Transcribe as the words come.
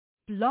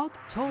Blog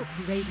Talk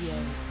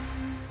Radio.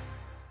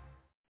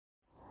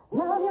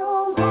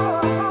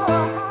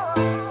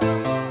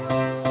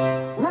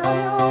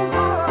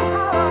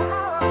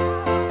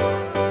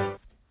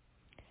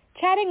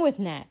 Chatting with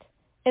Nat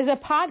is a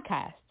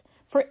podcast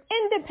for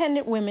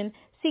independent women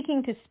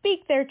seeking to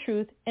speak their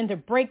truth and to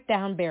break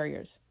down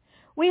barriers.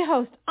 We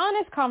host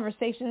honest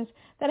conversations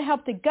that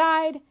help to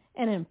guide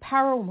and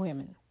empower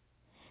women.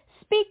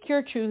 Speak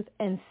your truth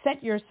and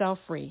set yourself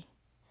free.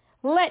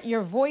 Let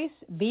your voice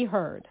be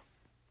heard.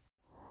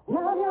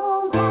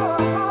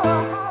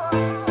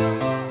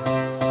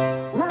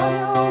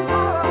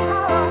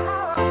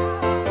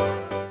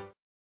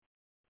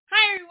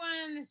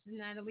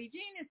 Natalie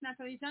Jean. It's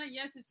Natalie Jean.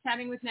 Yes, it's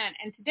Chatting with Nat.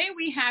 And today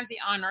we have the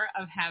honor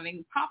of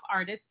having pop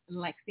artist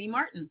Lexie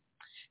Martin.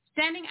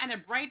 Standing at a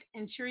bright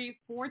and cheery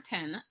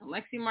 4'10",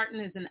 Lexie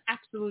Martin is an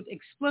absolute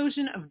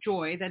explosion of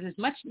joy that is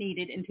much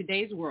needed in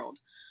today's world.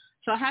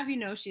 So I'll have you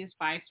know she is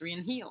 5'3"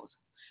 in heels.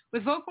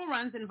 With vocal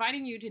runs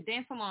inviting you to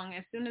dance along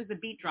as soon as the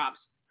beat drops,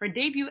 her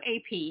debut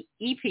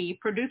EP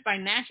produced by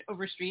Nash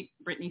Overstreet,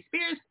 Britney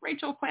Spears,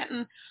 Rachel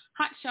Clanton,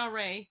 Hot Shell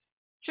Ray,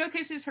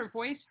 showcases her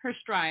voice, her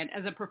stride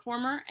as a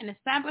performer, and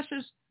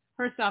establishes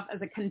herself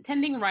as a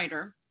contending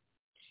writer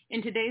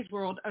in today's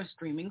world of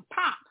streaming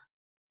pop.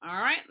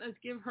 All right, let's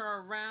give her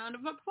a round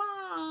of applause.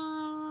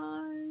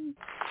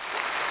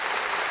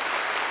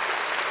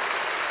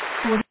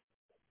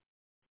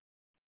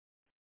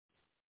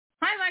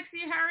 Hi,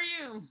 Lexie. How are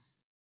you?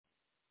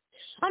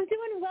 I'm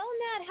doing well,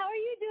 Nat. How are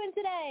you doing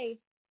today?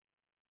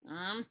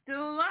 I'm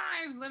still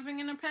alive, living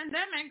in a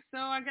pandemic, so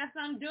I guess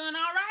I'm doing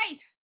all right.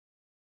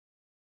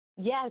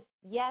 Yes,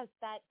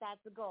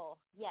 that's the goal.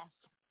 Yes.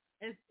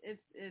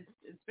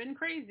 It's been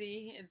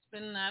crazy. It's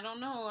been I don't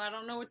know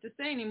what to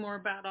say anymore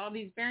about all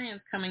these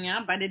variants coming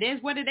out, but it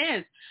is what it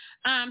is.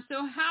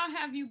 So how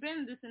have you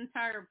been this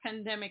entire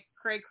pandemic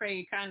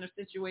cray kind of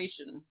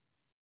situation?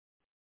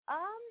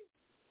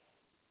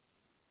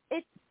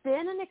 It's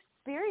been an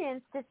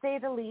experience to say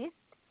the least.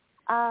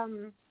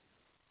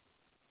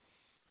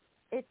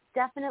 It's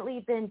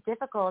definitely been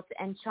difficult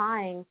and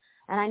trying,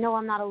 and I know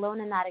I'm not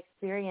alone in that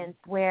experience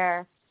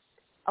where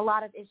a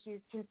lot of issues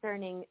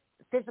concerning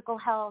physical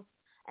health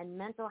and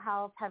mental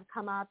health have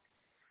come up.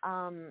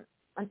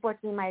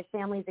 Unfortunately, my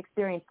family's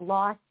experienced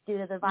loss due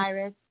to the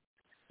virus.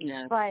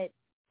 Yeah. But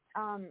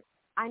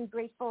I'm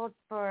grateful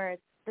for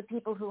the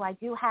people who I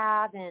do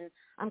have, and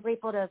I'm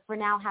grateful to, for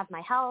now, have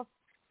my health.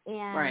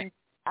 And right.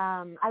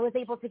 I was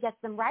able to get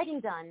some writing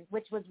done,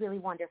 which was really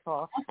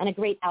wonderful, and a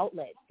great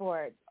outlet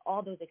for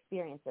all those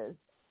experiences.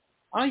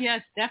 Oh,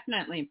 yes,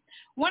 definitely.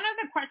 One of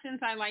the questions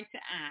I like to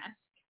ask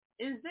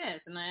is this,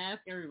 and I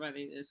ask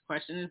everybody this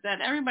question, is that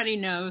everybody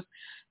knows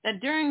that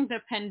during the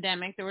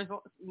pandemic, there was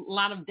a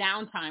lot of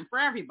downtime for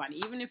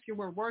everybody. Even if you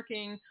were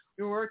working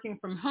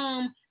from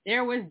home,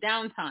 there was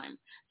downtime.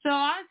 So a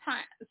lot of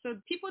time, so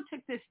people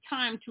took this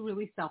time to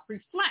really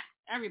self-reflect.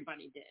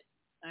 Everybody did,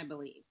 I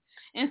believe.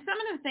 And some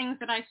of the things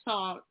that I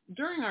saw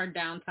during our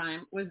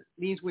downtime was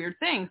these weird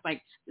things.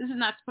 Like, this is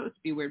not supposed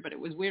to be weird, but it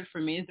was weird for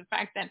me, is the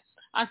fact that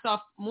I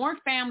saw more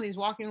families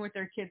walking with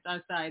their kids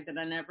outside than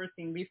I've never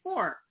seen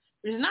before.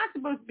 Which is not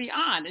supposed to be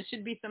odd. It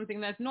should be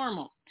something that's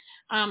normal.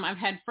 I've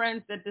had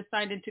friends that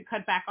decided to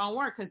cut back on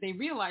work because they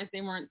realized they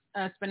weren't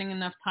spending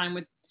enough time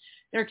with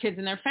their kids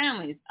and their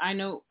families. I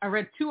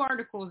read 2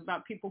 articles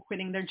about people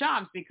quitting their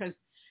jobs because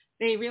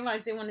they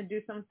realized they want to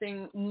do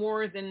something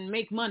more than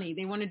make money.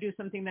 They want to do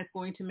something that's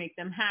going to make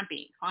them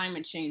happy.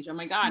 Climate change. Oh,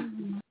 my God.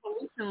 Mm-hmm.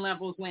 Pollution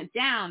levels went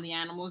down. The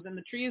animals and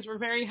the trees were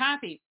very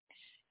happy.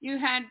 You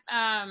had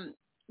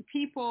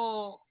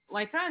people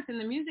like us in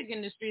the music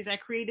industry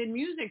that created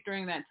music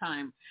during that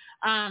time.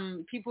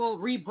 People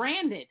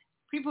rebranded.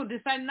 People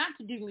decided not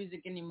to do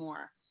music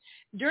anymore.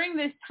 During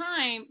this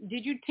time,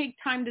 did you take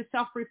time to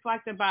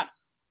self-reflect about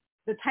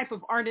the type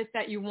of artist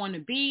that you want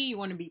to be, you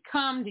want to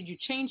become? Did you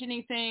change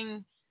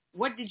anything?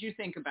 What did you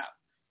think about?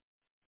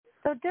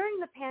 So during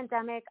the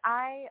pandemic,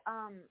 I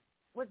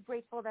was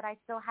grateful that I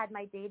still had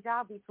my day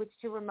job. We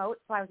switched to remote,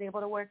 so I was able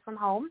to work from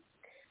home.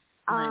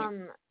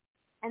 Right.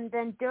 And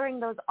then during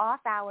those off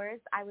hours,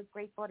 I was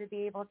grateful to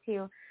be able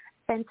to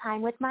spend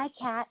time with my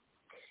cat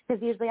because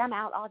usually I'm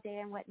out all day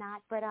and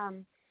whatnot. But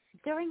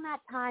during that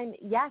time,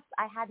 yes,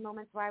 I had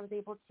moments where I was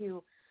able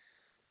to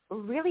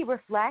really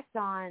reflect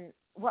on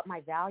what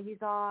my values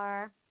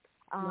are,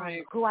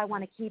 right. who I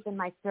want to keep in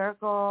my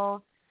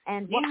circle,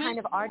 and what kind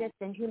of artist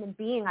and human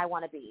being I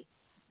want to be.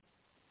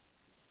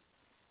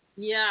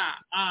 Yeah,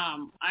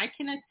 I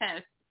can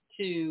attest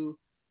to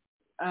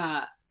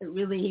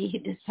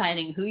really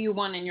deciding who you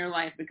want in your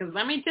life, because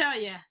let me tell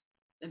you,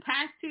 the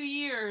past 2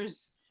 years,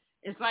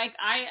 it's like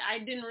I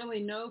didn't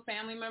really know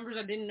family members.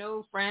 I didn't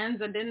know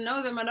friends. I didn't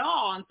know them at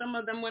all. And some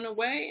of them went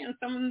away and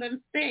some of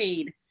them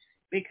stayed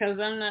because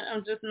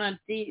I'm just not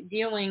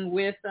dealing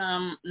with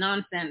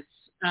nonsense.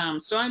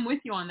 So I'm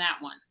with you on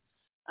that one.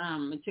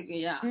 It took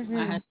Mm-hmm.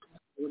 I had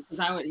to, because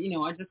I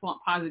just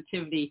want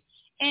positivity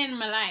in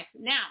my life.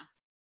 Now,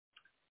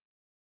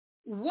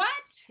 what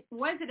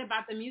was it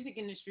about the music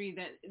industry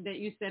that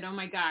you said, oh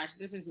my gosh,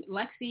 this is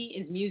Lexie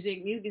is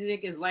music,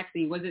 music is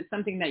Lexie? Was it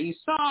something that you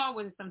saw?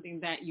 Was it something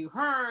that you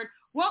heard?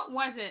 What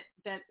was it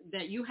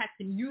that you had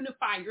to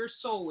unify your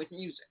soul with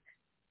music?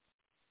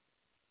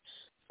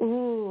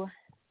 Ooh,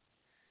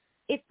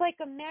 it's like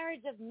a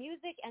marriage of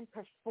music and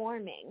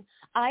performing.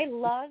 I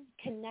love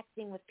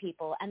connecting with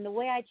people, and the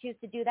way I choose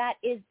to do that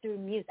is through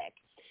music.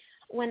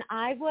 When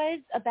I was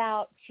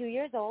about 2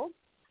 years old,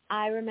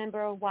 I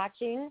remember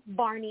watching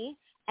Barney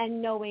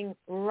and knowing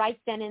right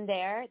then and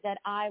there that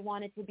I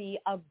wanted to be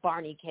a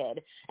Barney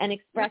kid and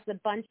express a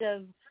bunch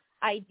of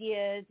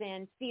ideas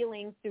and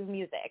feelings through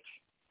music.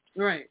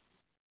 Right.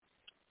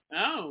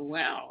 Oh,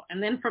 wow.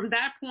 And then from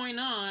that point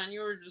on,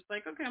 you were just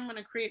like, okay, I'm going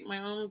to create my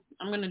own,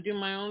 I'm going to do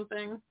my own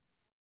thing.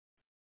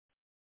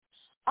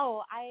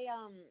 Oh,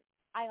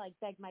 I like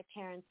begged my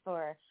parents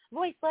for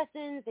voice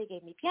lessons. They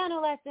gave me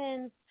piano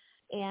lessons.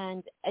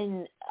 And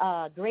in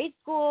grade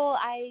school,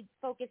 I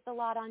focused a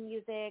lot on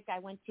music. I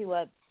went to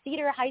a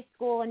theater high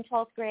school in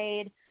 12th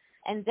grade.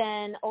 And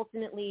then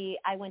ultimately,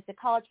 I went to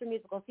college for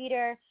musical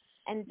theater.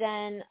 And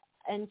then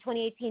in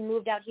 2018,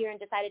 moved out here and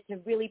decided to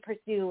really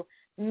pursue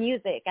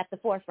music at the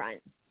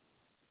forefront.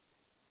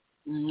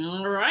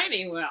 All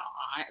righty. Well,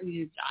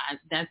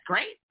 that's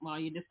great. Well,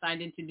 you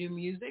decided to do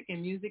music,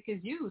 and music is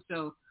you.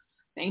 So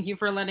thank you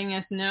for letting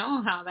us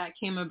know how that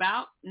came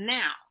about.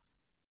 Now,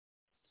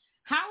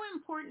 how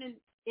important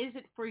is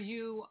it for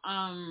you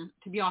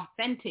to be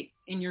authentic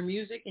in your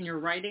music, in your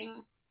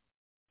writing,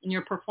 in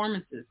your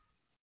performances?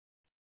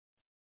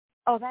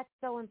 Oh, that's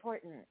so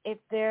important. If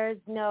there's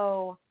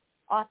no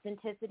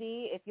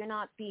authenticity, if you're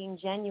not being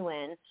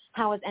genuine,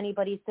 how is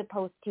anybody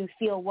supposed to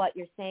feel what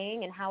you're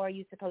saying, and how are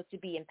you supposed to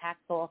be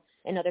impactful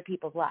in other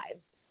people's lives?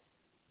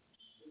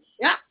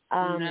 Yeah,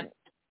 that's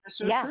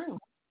so true.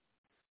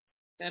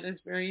 That is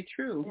very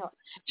true. You know,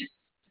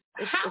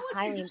 it's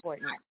highly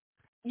important.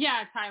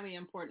 Yeah, it's highly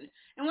important.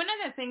 And one of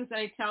the things that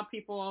I tell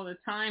people all the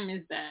time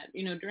is that,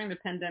 during the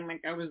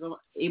pandemic, I was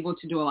able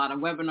to do a lot of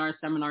webinars,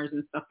 seminars,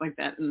 and stuff like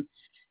that. And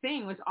the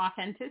thing was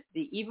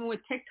authenticity, even with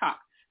TikTok.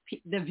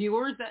 The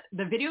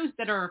videos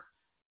that are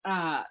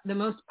the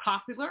most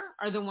popular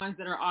are the ones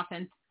that are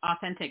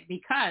authentic,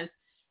 because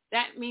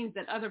that means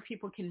that other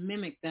people can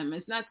mimic them.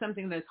 It's not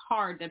something that's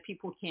hard that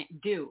people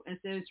can't do. And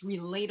so it's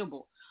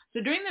relatable.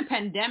 So during the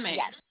pandemic,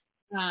 yes.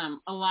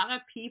 A lot of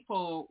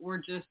people were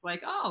just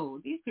like, oh,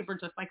 these people are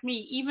just like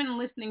me. Even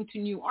listening to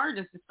new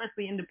artists,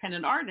 especially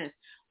independent artists,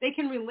 they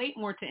can relate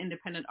more to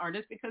independent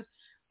artists, because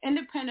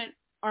independent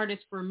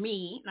artists, for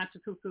me, not to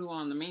poo-poo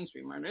on the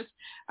mainstream artists,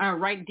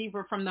 write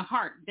deeper from the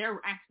heart. They're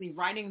actually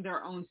writing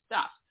their own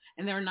stuff,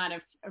 and they're not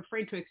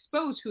afraid to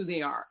expose who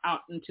they are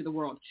out into the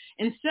world.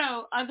 And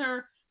so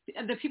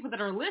the people that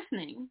are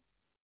listening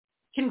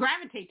can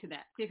gravitate to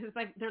that, because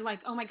they're like,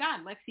 oh my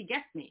God, Lexie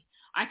gets me.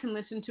 I can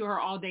listen to her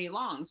all day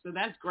long. So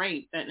that's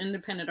great that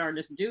independent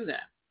artists do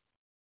that.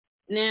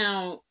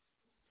 Now,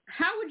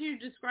 how would you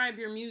describe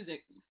your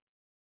music?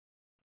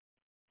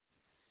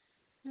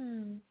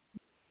 The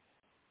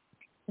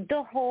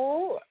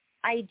whole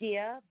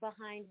idea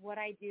behind what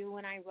I do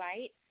when I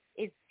write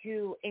is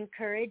to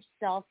encourage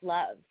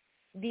self-love.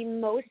 The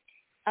most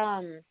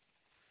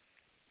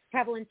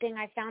prevalent thing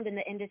I found in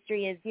the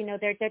industry is,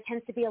 there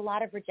tends to be a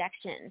lot of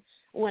rejection.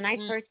 When I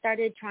first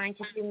started trying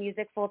to do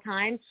music full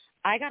time,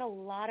 I got a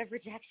lot of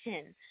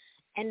rejection.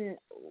 And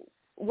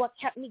what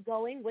kept me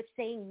going was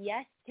saying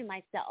yes to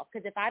myself,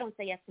 because if I don't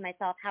say yes to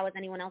myself, how is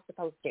anyone else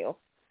supposed to?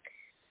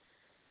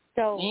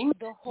 So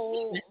the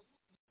whole,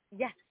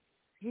 yes.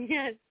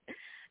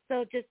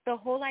 So just the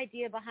whole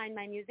idea behind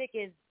my music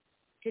is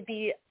to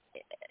be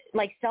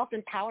like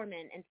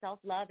self-empowerment and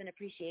self-love and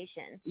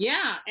appreciation.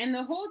 Yeah, and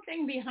the whole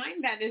thing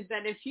behind that is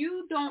that if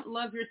you don't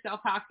love yourself,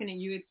 how can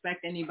you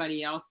expect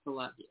anybody else to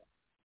love you?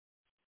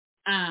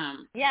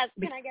 Yes,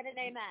 can I get an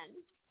amen?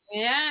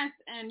 Yes,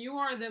 and you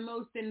are the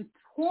most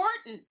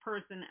important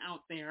person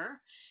out there,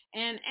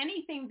 and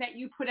anything that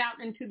you put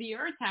out into the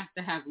earth has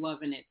to have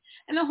love in it.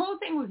 And the whole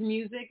thing with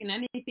music and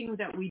anything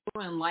that we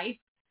do in life,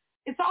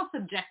 it's all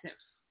subjective.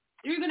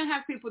 You're going to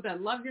have people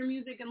that love your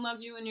music and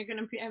love you, and you're going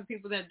to have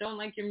people that don't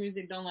like your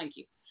music, don't like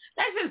you.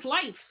 That's just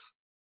life.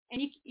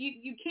 And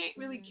you can't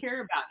really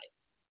care about it,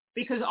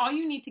 because all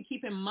you need to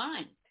keep in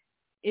mind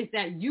is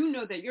that you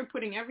know that you're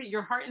putting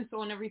your heart and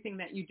soul in everything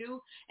that you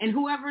do, and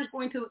whoever is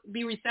going to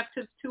be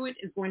receptive to it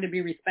is going to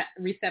be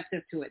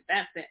receptive to it.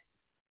 That's it.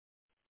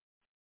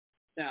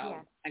 So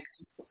yes.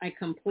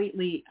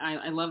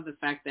 I love the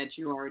fact that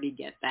you already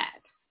get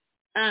that.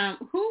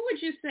 Who would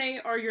you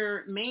say are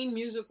your main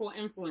musical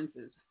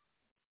influences?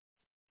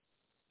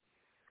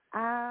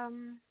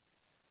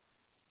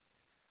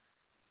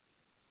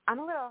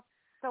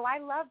 So I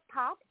love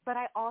pop, but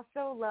I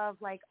also love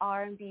like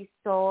R&B,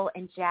 soul,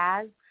 and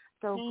jazz.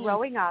 So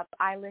growing up,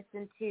 I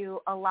listened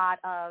to a lot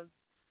of,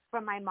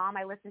 from my mom,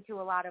 I listened to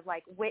a lot of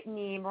like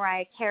Whitney,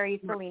 Mariah Carey,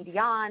 Celine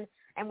Dion.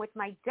 And with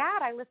my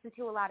dad, I listened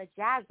to a lot of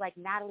jazz like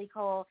Natalie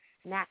Cole,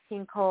 Nat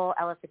King Cole,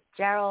 Ella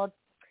Fitzgerald.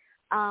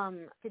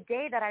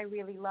 Today that I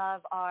really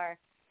love are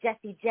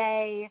Jessie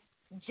J,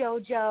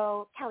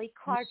 JoJo, Kelly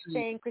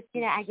Clarkson,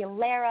 Christina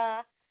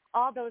Aguilera,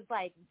 all those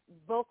like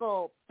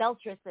vocal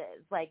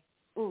beltresses, like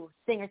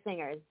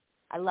singers.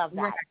 I love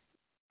that. Right.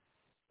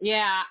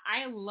 Yeah,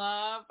 I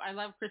love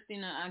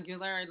Christina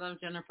Aguilera. I love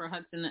Jennifer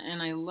Hudson,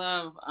 and I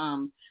love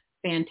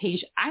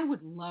Fantasia. I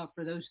would love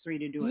for those three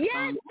to do a song.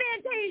 Yes,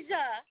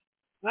 Fantasia.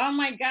 Oh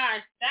my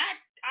gosh,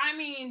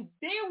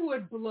 they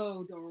would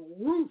blow the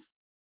roof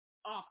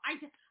off.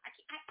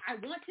 I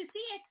want to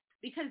see it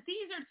because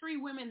these are three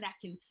women that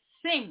can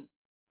sing.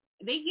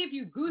 They give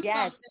you goosebumps.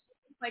 Yes.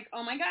 It's like,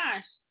 oh my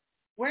gosh,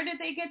 where did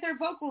they get their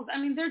vocals? I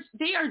mean,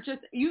 they are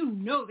just,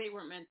 they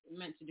were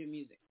meant to do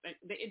music.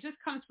 It just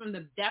comes from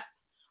the depth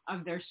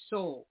of their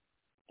soul,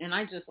 and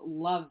I just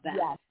love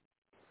that.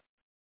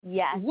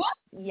 Yes. What?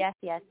 Yes.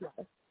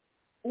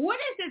 What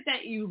is it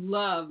that you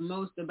love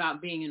most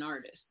about being an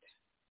artist?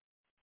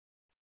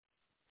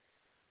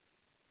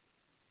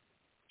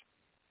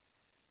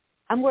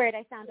 I'm worried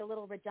I sound a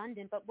little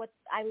redundant, but what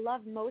I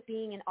love most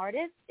being an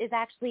artist is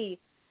actually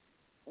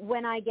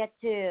when I get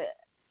to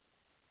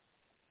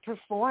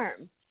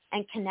perform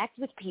and connect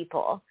with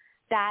people.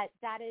 That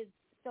is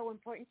so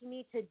important to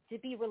me, to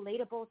be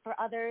relatable for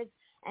others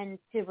and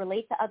to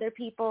relate to other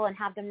people and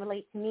have them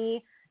relate to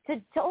me,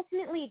 to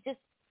ultimately just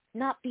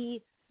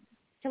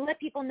to let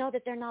people know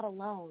that they're not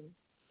alone.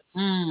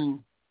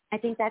 I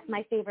think that's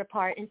my favorite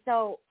part. And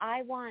so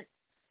I want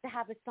to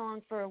have a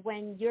song for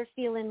when you're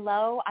feeling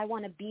low. I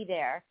want to be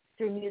there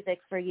through music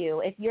for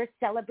you. If you're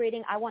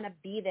celebrating, I want to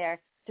be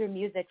there through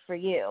music for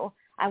you.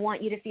 I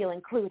want you to feel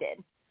included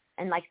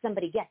and like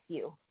somebody gets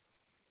you.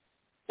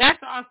 That's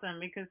awesome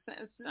because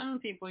some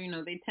people,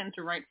 they tend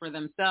to write for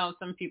themselves.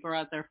 Some people are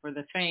out there for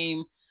the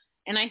fame.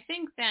 And I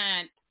think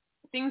that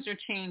things are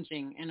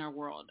changing in our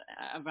world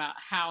about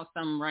how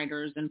some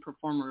writers and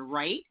performers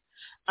write.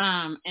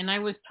 And I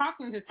was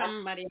talking to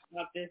somebody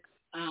about this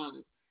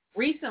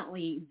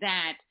recently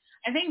that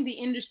I think the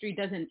industry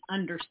doesn't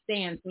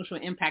understand social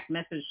impact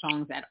message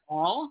songs at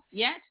all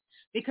yet.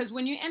 Because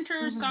when you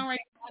enter songwriting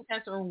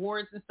contests or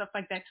awards and stuff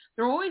like that,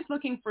 they're always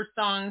looking for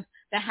songs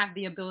that have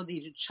the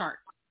ability to chart.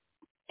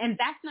 And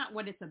that's not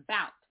what it's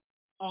about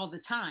all the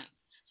time.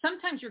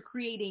 Sometimes you're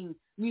creating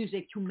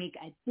music to make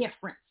a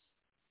difference,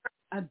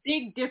 a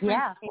big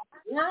difference in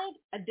the world,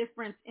 a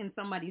difference in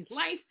somebody's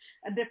life,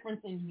 a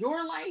difference in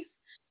your life.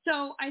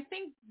 So I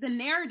think the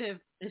narrative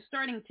is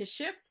starting to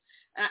shift.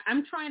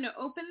 I'm trying to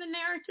open the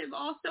narrative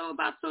also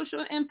about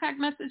social impact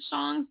message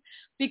songs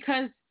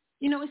because,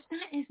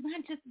 it's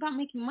not just about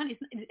making money.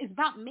 It's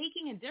about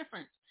making a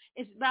difference.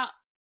 It's about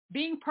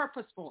being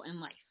purposeful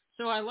in life.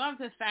 So I love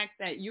the fact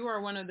that you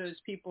are one of those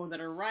people that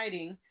are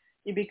writing.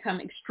 You become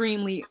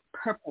extremely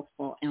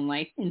purposeful in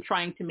life in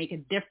trying to make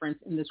a difference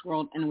in this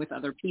world and with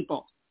other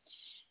people.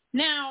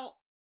 Now,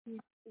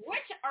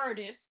 which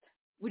artist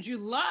would you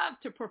love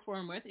to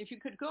perform with if you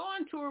could go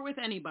on tour with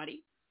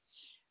anybody?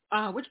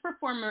 Which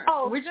performer?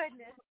 Oh, goodness.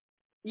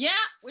 Yeah,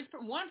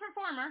 one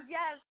performer.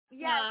 Yes.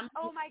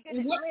 Oh, my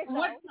goodness.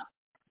 Lizzo.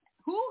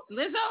 Who?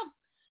 Lizzo?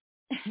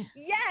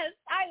 Yes,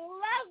 I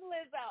love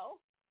Lizzo.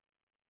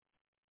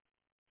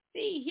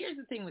 See, here's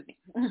the thing with me.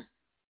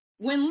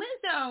 When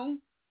Lizzo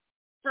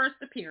first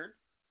appeared,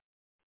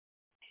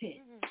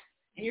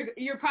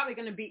 you're probably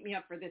going to beat me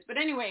up for this, but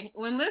anyway,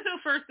 when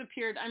Lizzo first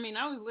appeared,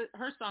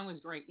 her song was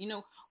great.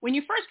 When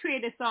you first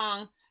create a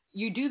song,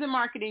 you do the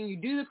marketing, you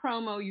do the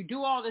promo, you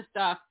do all this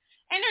stuff,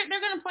 and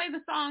they're going to play the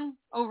song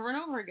over and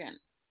over again.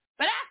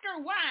 But after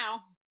a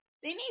while,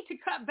 they need to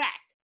cut back.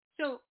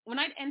 So when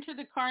I'd enter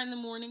the car in the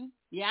morning,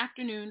 the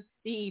afternoon,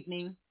 the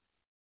evening,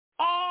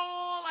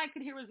 all I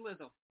could hear was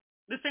Lizzo.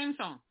 The same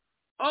song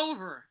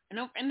over and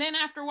over. And then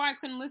after a while, I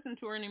couldn't listen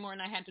to her anymore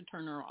and I had to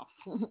turn her off.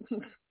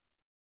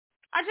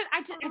 I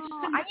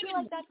feel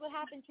like that's what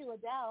happened to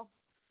Adele.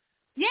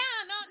 Yeah,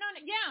 no.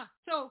 Yeah.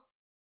 So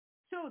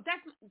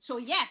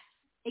yes,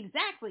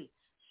 exactly.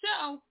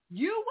 So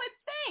you would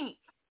think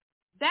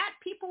that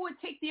people would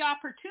take the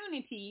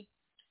opportunity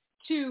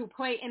to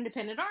play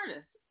independent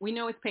artists. We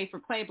know it's pay for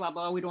play, blah,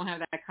 blah. We don't have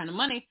that kind of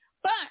money.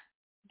 But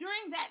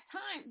during that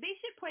time, they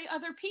should play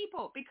other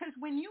people because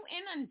when you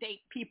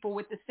inundate people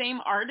with the same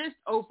artist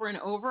over and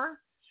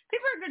over,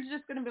 people are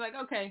just going to be like,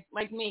 okay,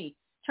 like me,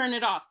 turn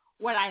it off.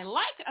 What I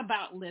like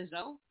about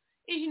Lizzo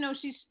is,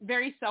 she's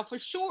very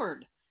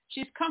self-assured.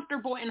 She's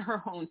comfortable in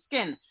her own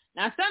skin.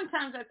 Now,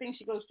 sometimes I think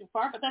she goes too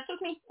far, but that's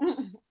with me.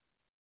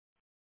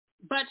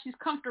 But she's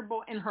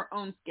comfortable in her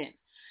own skin.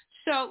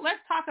 So let's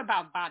talk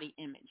about body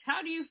image.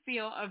 How do you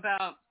feel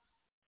about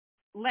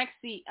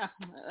Lexie?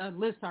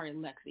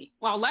 Lexie.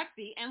 Well,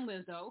 Lexie and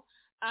Lizzo,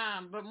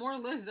 but more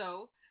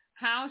Lizzo.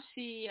 How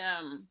she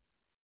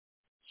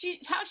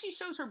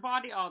shows her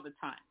body all the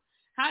time.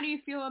 How do you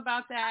feel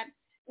about that?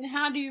 And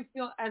how do you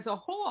feel as a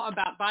whole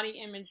about body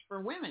image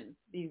for women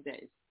these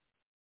days?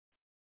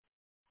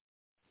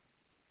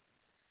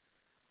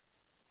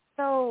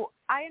 So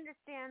I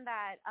understand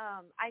that.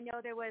 I know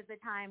there was a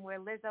time where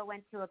Lizzo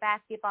went to a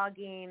basketball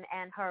game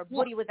and her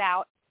booty was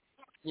out.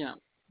 Yeah.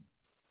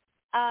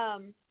 I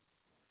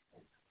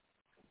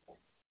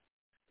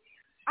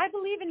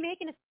believe in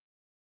making a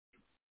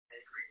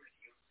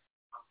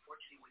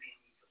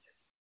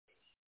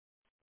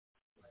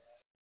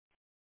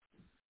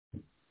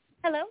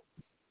Hello?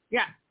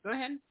 Yeah, go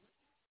ahead.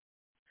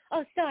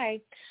 Oh,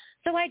 sorry.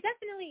 So I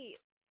definitely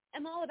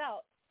am all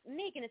about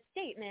making a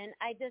statement.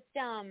 I just,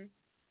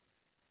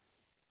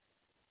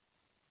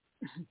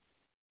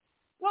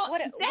 well,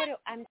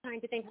 I'm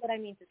trying to think what I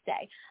mean to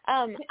say.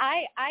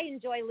 I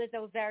enjoy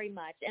Lizzo very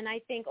much, and I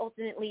think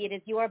ultimately it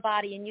is your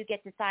body, and you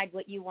get to decide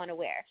what you want to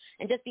wear.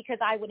 And just because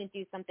I wouldn't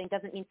do something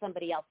doesn't mean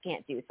somebody else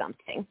can't do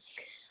something.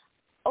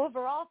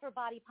 Overall, for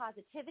body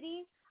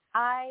positivity,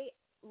 I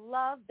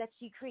love that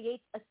she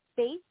creates a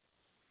space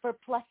for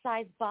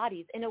plus-size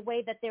bodies in a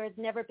way that there has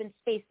never been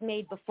space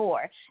made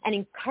before, and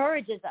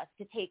encourages us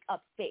to take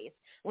up space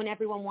when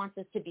everyone wants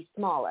us to be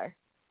smaller.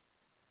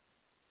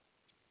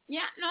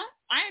 Yeah, no,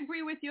 I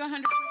agree with you 100%.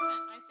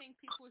 I think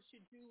people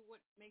should do what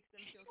makes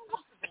them feel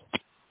comfortable.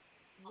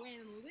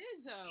 When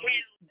Lizzo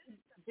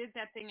did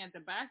that thing at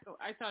the back,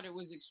 I thought it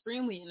was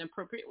extremely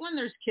inappropriate when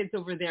there's kids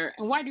over there.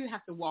 And why do you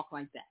have to walk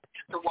like that?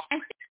 I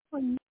think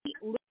for me,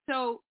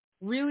 Lizzo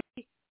really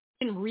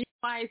didn't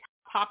realize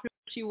how popular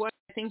she was.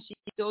 I think she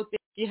still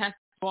thinks she has to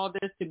do all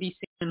this to be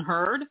seen and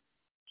heard.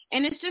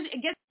 And it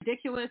gets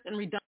ridiculous and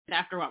redundant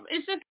after a while.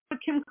 It's just like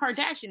Kim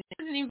Kardashian. It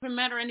doesn't even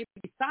matter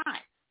anybody's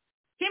size.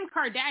 Kim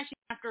Kardashian,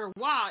 after a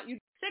while, you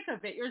get sick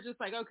of it. You're just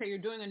like, okay, you're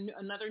doing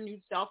another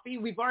nude selfie.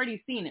 We've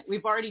already seen it.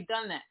 We've already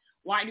done that.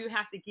 Why do you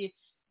have to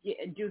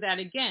do that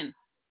again?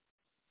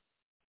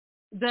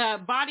 The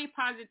body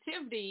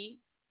positivity,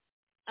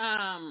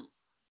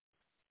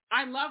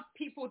 I love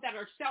people that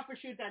are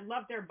self-assured, that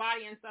love their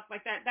body and stuff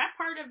like that. That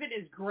part of it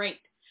is great.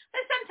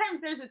 But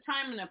sometimes there's a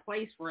time and a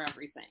place for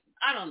everything.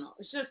 I don't know.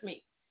 It's just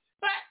me.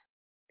 But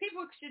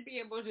people should be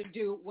able to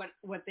do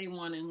what they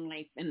want in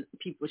life, and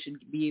people should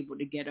be able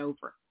to get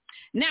over.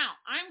 Now,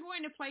 I'm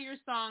going to play your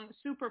song,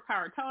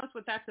 Superpower. Tell us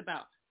what that's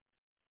about.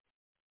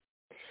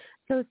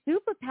 So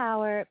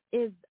Superpower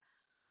is,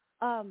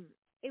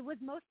 it was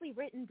mostly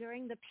written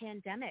during the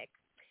pandemic.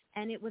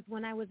 And it was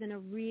when I was in a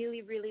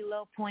really, really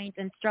low point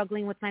and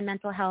struggling with my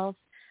mental health.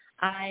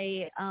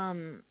 I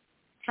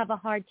have a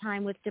hard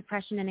time with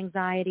depression and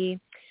anxiety.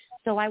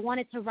 So I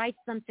wanted to write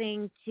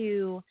something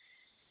to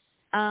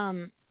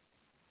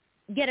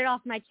get it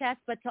off my chest,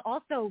 but to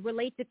also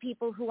relate to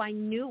people who I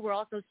knew were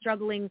also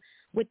struggling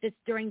with this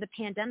during the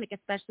pandemic,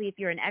 especially if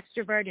you're an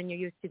extrovert and you're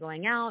used to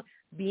going out,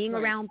 being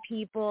around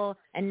people,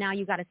 and now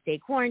you got to stay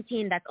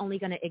quarantined. That's only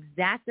going to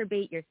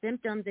exacerbate your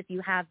symptoms if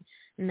you have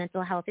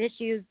mental health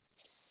issues.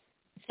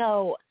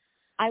 So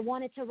I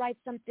wanted to write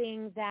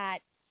something that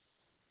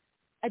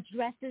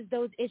addresses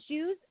those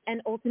issues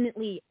and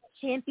ultimately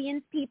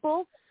champions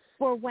people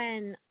for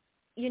when,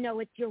 you know,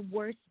 it's your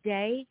worst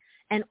day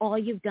and all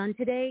you've done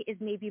today is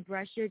maybe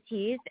brush your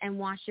teeth and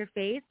wash your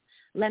face.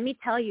 Let me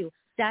tell you,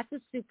 that's a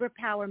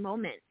superpower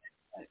moment,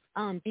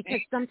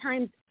 because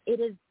sometimes it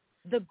is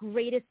the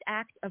greatest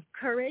act of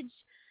courage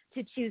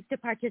to choose to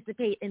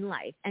participate in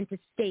life and to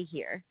stay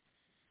here.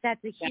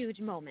 That's a huge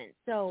moment.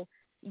 So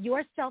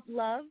your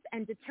self-love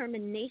and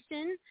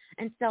determination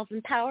and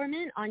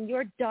self-empowerment on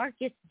your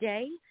darkest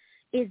day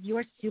is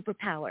your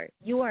superpower.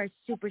 You are a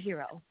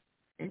superhero,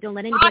 and don't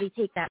let anybody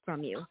take that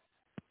from you.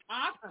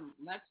 Awesome.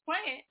 Let's play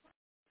it.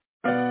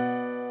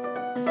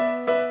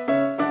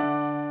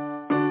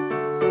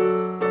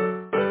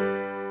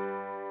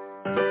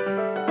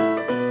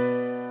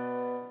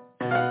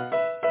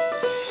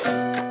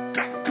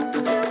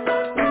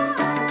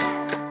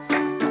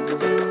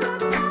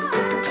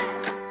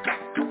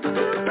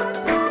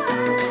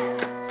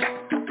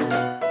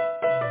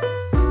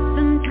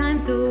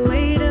 Sometimes the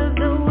weight of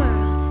the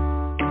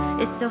world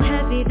is so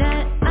heavy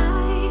that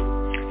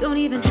I don't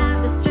even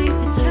have the strength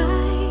to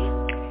try.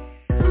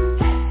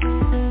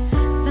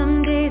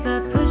 Some days I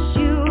push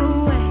you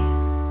away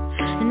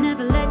and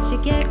never let you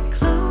get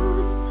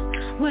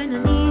close when I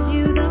need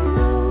you the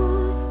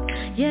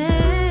most.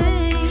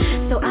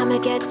 Yeah. So I'ma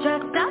get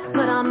dressed up,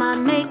 put on my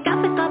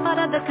makeup, it's all part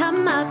of the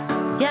come up.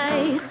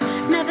 Yeah.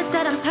 Never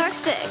said I'm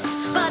perfect,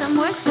 but I'm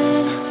worth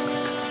it.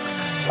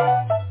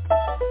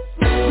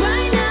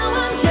 Right now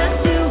I'm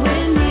just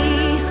doing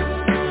me.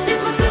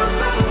 It's my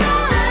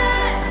superpower.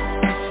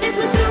 It's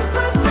my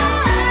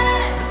superpower.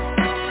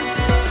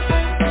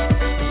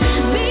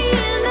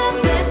 Being the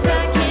best I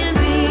can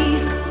be.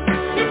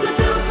 It's my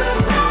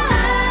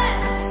superpower.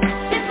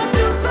 It's my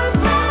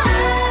superpower.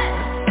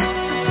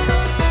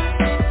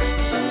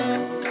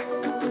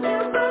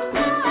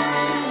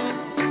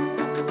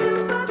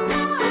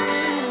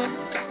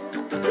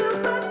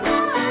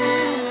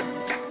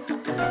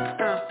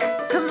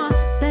 Come on.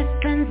 Best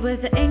friends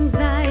with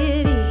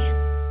anxiety.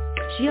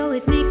 She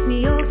always makes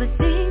me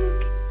overthink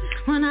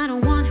when I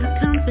don't want her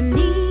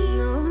company.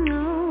 No,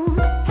 no.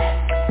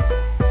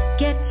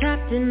 Get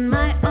trapped in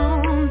my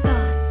own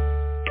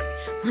thoughts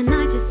when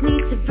I just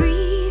need to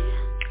breathe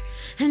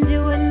and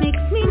do what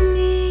makes me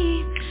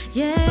me.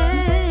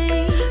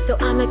 Yeah. So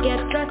I'ma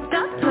get dressed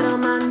up, put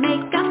on my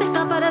makeup, it's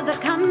all part of the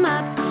come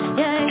up.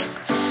 Yeah.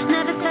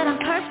 Never said I'm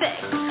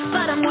perfect,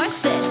 but I'm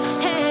worth it.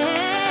 Hey.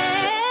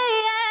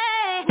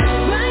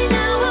 Right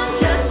now I'm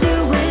just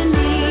doing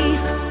me.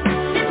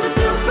 It's my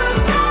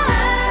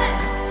superpower.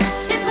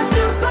 It's my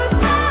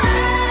superpower.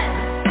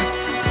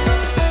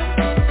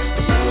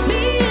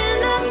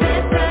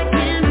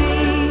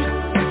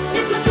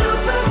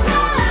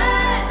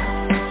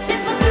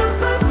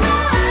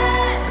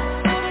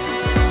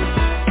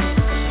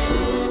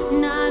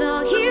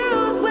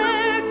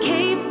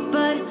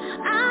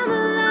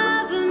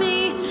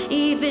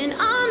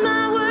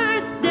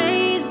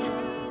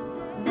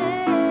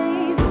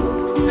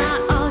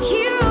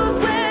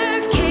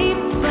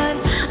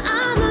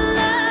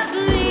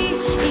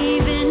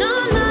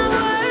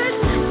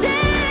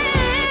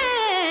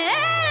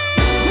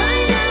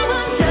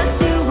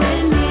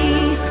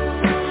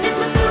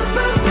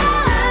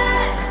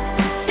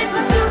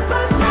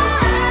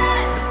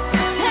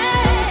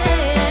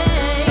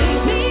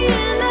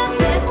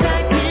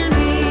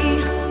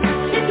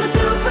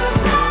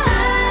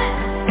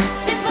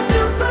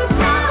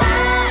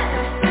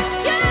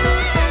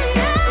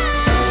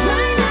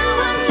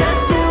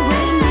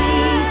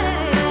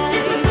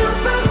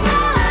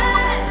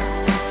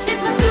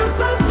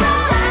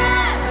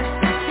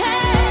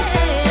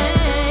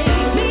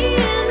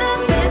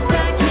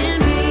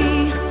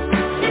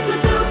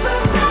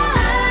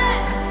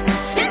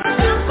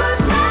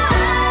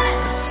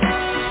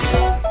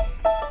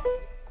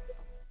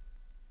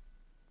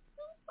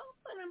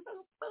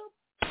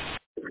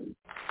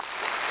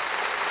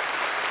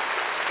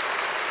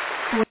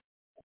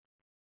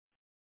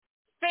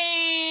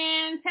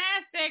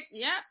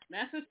 Yep,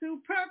 that's a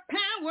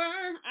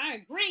superpower. I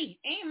agree.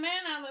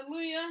 Amen.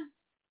 Hallelujah.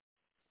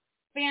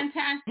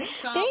 Fantastic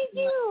song. Thank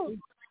you.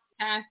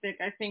 Fantastic.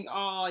 I think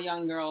all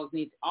young girls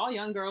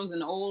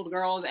and old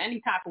girls,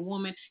 any type of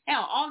woman,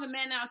 hell, all the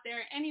men out there,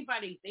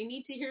 anybody, they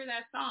need to hear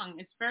that song.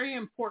 It's very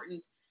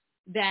important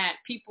that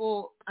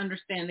people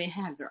understand they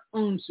have their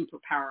own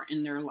superpower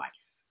in their life.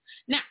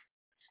 Now,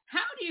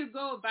 how do you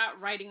go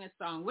about writing a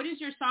song? What is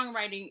your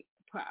songwriting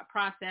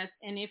process?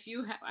 And if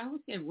you have, I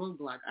always say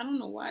roadblock. I don't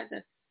know why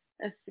that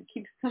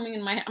keeps coming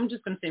in my head. I'm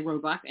just going to say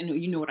roadblock. I know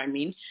you know what I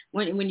mean.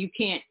 When you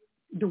can't,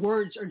 the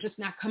words are just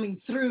not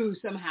coming through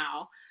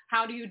somehow.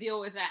 How do you deal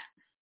with that?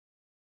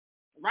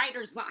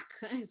 Writer's block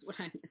is what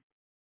I mean.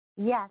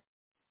 Yes.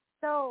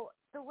 So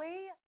the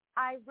way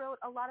I wrote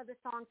a lot of the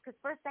songs, because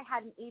first I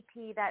had an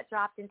EP that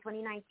dropped in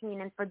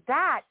 2019, and for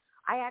that,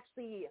 I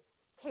actually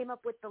came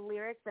up with the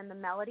lyrics and the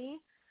melody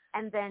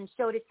and then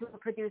showed it to a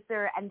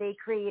producer, and they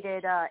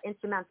created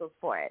instrumentals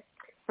for it.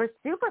 For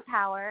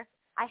Superpower,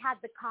 I had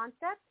the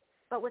concept,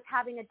 but was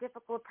having a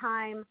difficult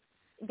time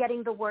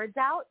getting the words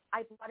out.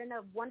 I brought in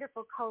a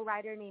wonderful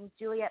co-writer named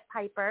Juliet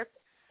Piper,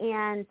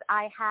 and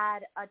I had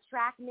a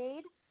track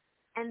made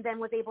and then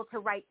was able to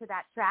write to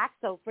that track.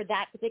 So for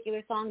that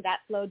particular song, that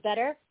flowed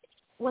better.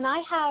 When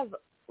I have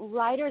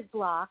writer's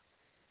block,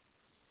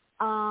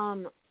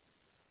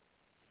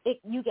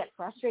 you get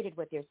frustrated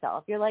with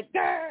yourself. You're like,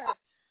 grr!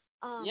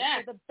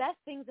 Yes. So the best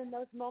things in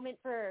those moments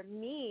for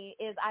me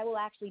is I will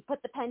actually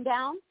put the pen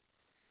down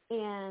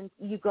and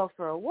you go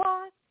for a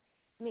walk,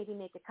 maybe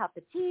make a cup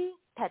of tea,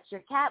 pet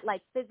your cat,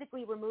 like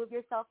physically remove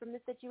yourself from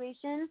the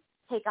situation,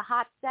 take a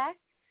hot sec,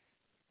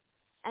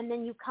 and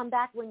then you come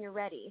back when you're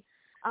ready.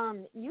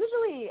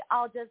 Usually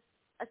I'll just,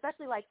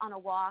 especially like on a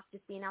walk,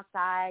 just being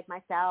outside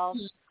myself,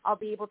 I'll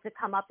be able to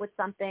come up with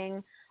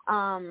something.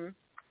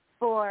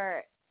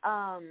 For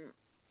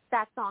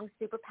that song,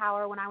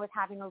 Superpower, when I was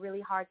having a really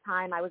hard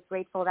time, I was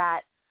grateful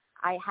that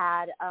I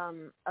had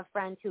a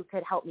friend who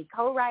could help me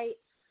co-write,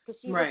 because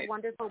she was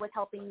wonderful with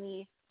helping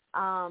me.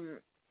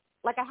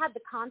 Like I had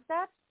the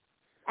concept,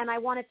 and I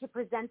wanted to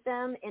present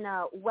them in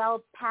a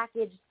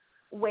well-packaged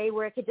way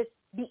where it could just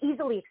be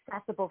easily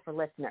accessible for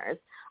listeners.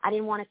 I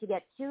didn't want it to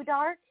get too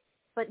dark,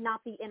 but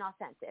not be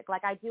inauthentic.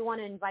 Like I do want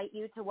to invite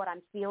you to what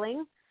I'm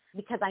feeling,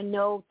 because I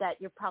know that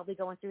you're probably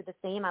going through the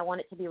same. I want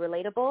it to be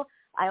relatable.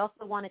 I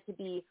also want it to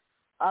be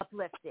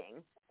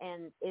uplifting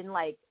and in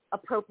like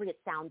appropriate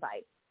sound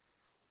bites.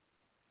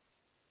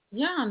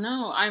 Yeah,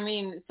 no, I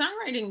mean,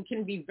 songwriting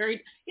can be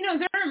very,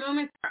 there are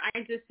moments where I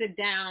just sit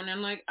down and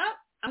I'm like, oh,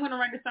 I'm going to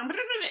write a song,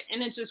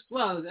 and it just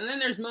flows. And then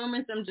there's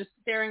moments I'm just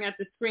staring at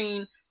the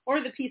screen or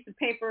the piece of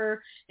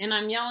paper, and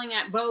I'm yelling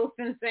at both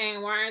and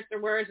saying, why aren't the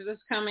words of this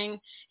coming?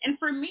 And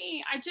for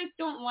me, I just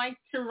don't like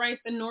to write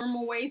the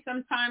normal way.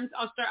 Sometimes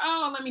I'll start,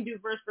 let me do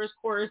verse,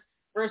 chorus,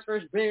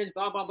 verse, bridge,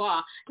 blah, blah,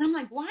 blah. And I'm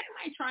like, why am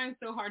I trying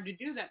so hard to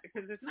do that?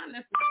 Because it's not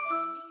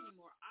necessarily me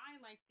anymore. I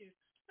like to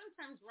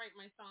sometimes write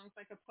my songs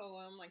like a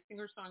poem, like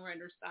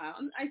singer-songwriter style.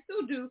 And I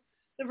still do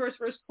the verse,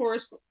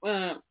 chorus,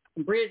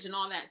 bridge, and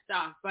all that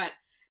stuff. But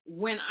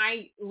when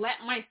I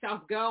let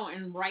myself go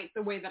and write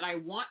the way that I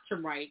want to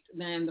write,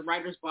 then the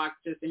writer's block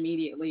just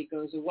immediately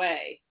goes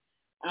away.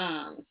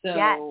 You just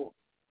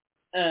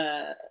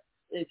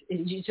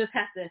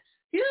have to,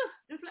 you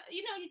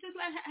just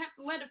have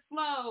to let it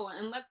flow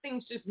and let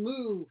things just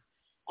move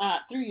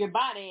through your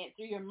body,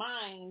 through your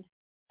mind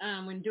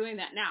when doing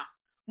that. Now,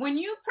 when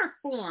you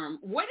perform,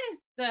 what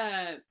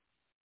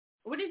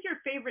is your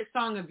favorite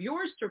song of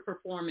yours to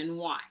perform, and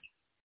why?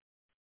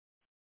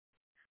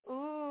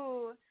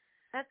 Ooh,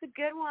 that's a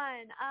good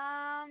one.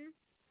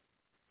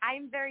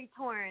 I'm very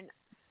torn.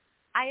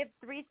 I have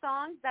 3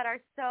 songs that are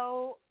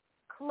so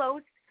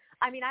close.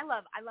 I mean, I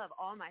love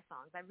all my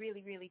songs. I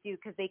really, really do,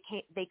 because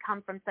they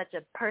come from such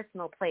a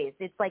personal place.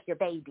 It's like your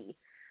baby.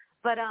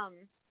 But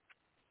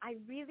I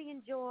really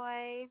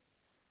enjoy.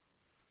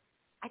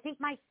 I think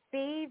my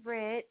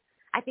favorite,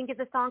 is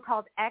a song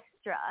called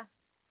Extra.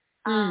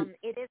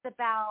 It is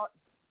about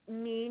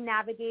me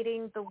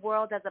navigating the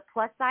world as a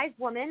plus-size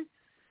woman.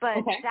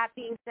 But that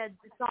being said,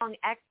 the song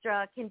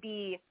Extra can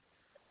be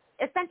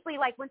essentially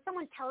like when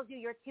someone tells you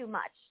you're too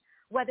much,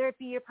 whether it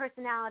be your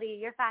personality,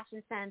 your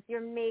fashion sense,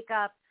 your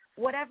makeup,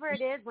 whatever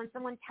it is, when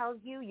someone tells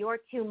you you're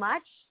too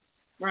much,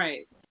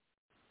 right,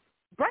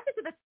 brush it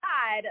to the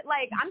side.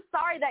 Like, I'm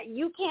sorry that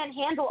you can't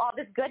handle all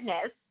this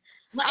goodness.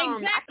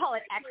 Exactly. I call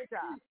it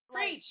extra.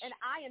 Like, and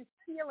I am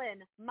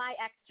feeling my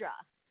extra.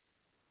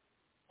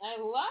 I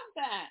love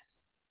that.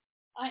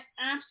 I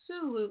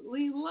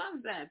absolutely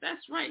love that.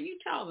 That's right.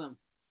 You tell them.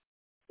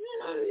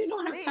 You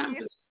don't have time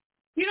for.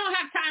 You don't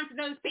have time for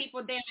those people,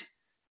 damn it.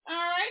 All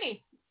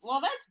righty. Well,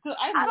 that's good.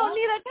 I don't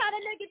need that kind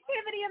of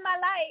negativity in my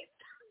life.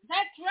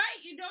 That's right.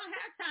 You don't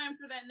have time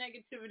for that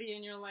negativity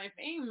in your life.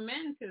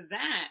 Amen to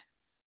that.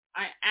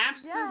 I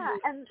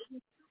absolutely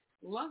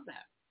love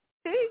that.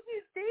 Thank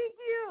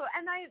you.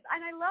 And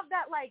I love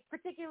that, like,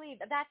 particularly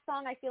that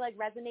song I feel like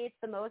resonates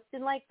the most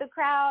in, like, the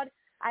crowd.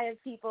 I have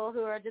people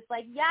who are just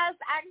like, yes,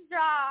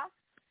 extra.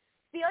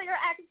 feel your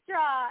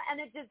extra. And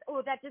it just,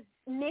 that just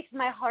makes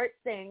my heart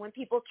sing when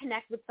people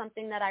connect with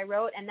something that I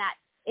wrote and that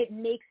it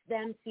makes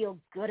them feel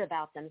good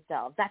about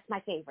themselves. That's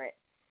my favorite.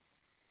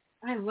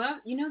 I love,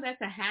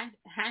 that's a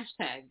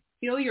hashtag,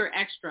 feel your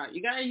extra.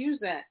 You got to use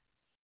that.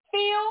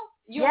 Feel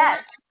your,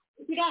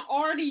 if you don't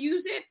already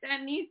use it,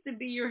 that needs to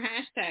be your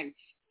hashtag.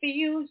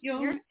 Feel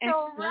your You're extra.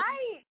 so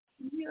right.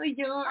 Feel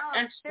your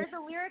extra. There's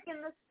a lyric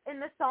in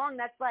the song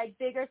that's like,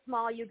 big or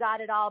small, you got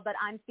it all, but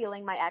I'm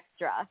feeling my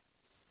extra.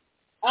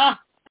 I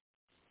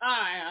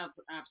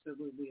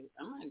absolutely.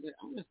 I'm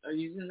gonna start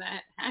using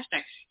that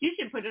hashtag. You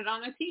should put it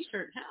on a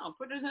T-shirt. Hell,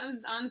 put it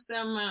on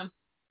some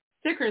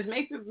stickers.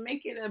 Make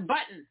it a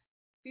button.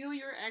 Feel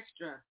your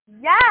extra.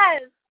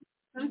 Yes.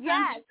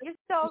 Yes, you're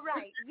so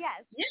right.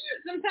 Yes. Yeah,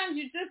 sometimes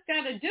you just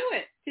gotta do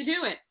it to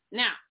do it.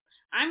 Now,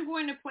 I'm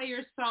going to play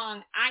your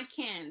song, I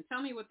Can.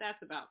 Tell me what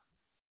that's about.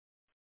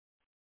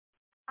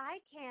 I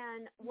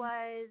Can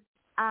was,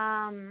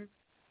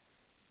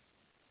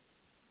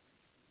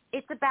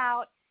 it's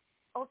about,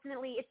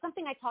 ultimately, it's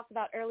something I talked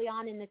about early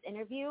on in this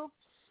interview.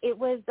 It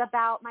was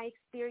about my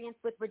experience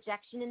with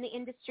rejection in the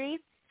industry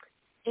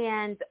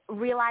and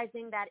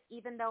realizing that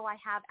even though I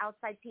have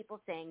outside people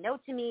saying no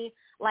to me,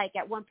 like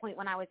at one point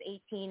when I was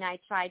 18, I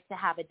tried to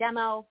have a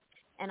demo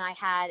and I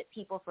had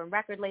people from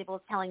record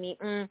labels telling me,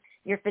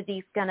 your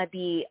physique's going to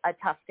be a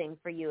tough thing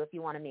for you if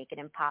you want to make it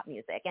in pop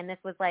music. And this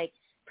was like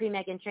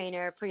pre-Meghan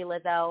Trainor,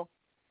 pre-Lizzo,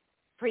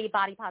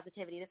 pre-body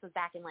positivity. This was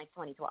back in like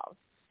 2012.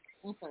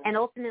 Okay. And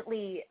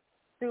ultimately,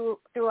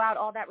 throughout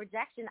all that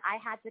rejection, I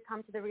had to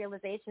come to the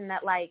realization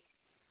that, like,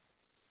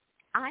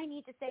 I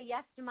need to say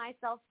yes to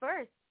myself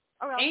first,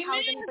 or else how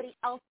is anybody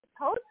else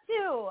supposed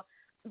to?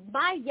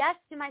 My yes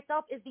to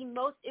myself is the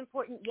most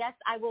important yes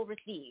I will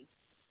receive.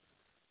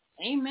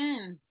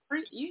 Amen.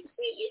 You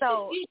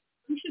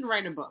should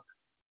write a book.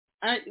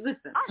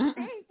 Listen. Oh,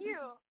 thank you.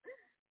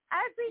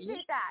 I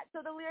appreciate that.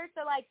 So the lyrics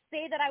are like,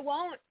 say that I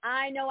won't,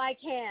 I know I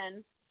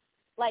can.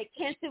 Like,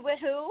 can't do with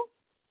who?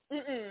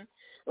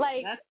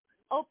 Like,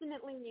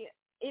 ultimately,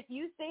 if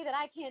you say that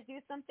I can't do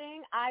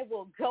something, I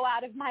will go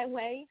out of my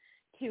way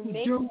to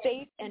make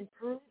space and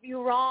prove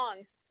you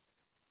wrong.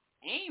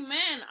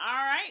 Amen.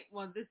 All right.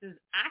 Well, this is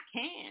I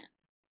Can.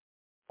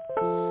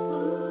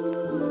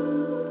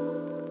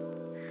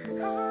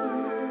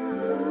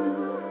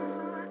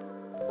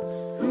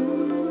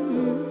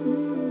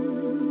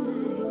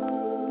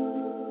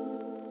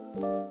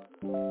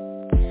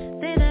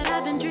 Say that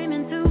I've been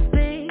dreaming too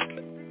big,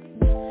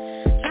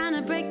 trying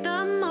to break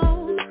the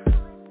mold.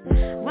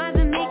 Why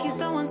does it make you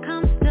so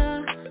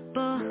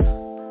uncomfortable?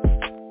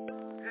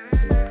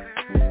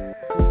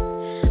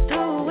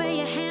 Throw away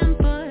your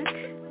handbook,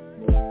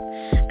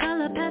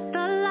 color past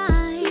the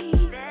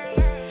line.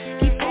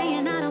 Keep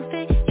saying I don't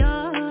fit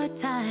your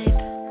type.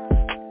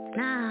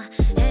 Nah,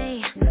 hey,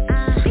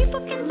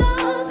 people can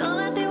talk all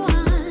that they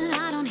want.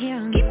 I don't hear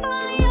them. Keep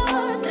on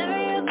your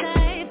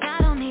stereotypes. I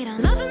don't need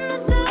them. Loving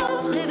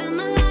myself, living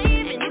my life,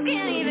 and you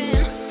can't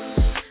even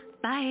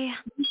bye.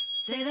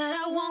 Say that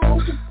I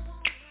won't.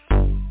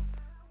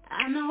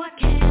 I know I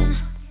can.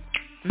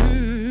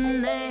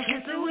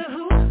 Can't do it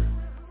who?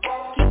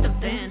 Keep the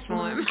bench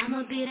warm. I'ma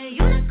be the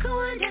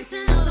unicorn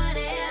dancing over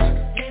there.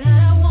 Say that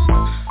I won't.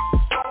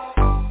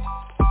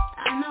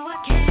 I know I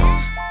can.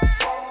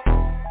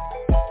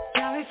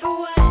 Sorry for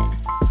what?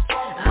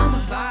 I'm a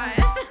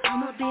vibe.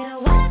 I'ma be the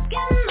one that's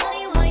getting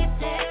money while you're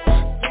there.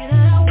 Say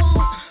that I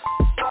won't.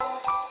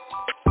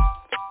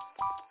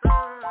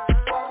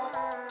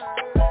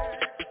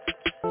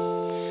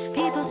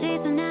 People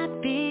chasing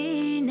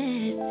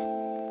happiness,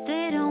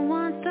 they don't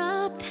want the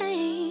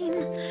pain,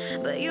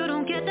 but you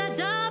don't get that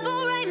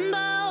double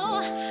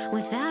rainbow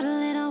without a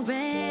little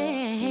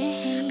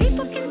rain.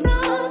 People can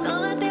talk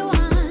all that they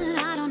want,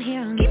 I don't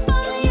hear them. Keep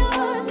all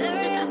your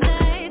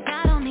stereotypes,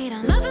 I don't need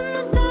them. Loving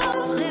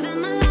myself,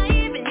 living my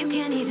life, and you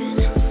can't even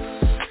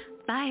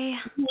bye.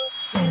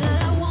 Say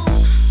that I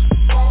won't.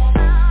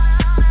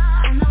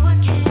 I know I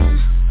can.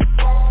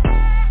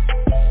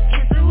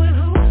 Can't do it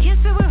who? Can't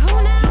do it who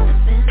now?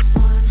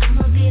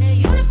 I'ma be the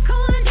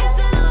unicorn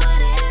dancing over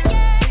there.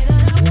 Say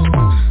that I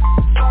won't.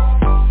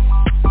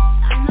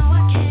 I know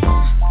I can.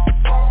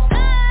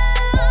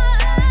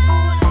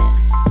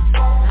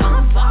 I'm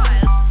a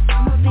boss.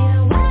 I'ma be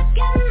the one that's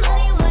getting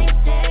money while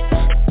you're there.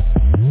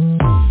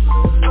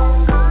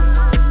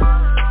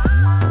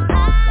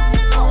 I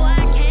know I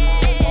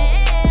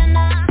can.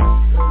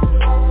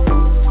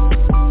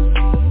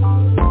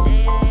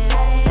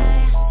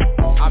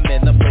 I'm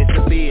in the place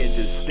to be and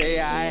just say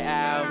I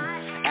am.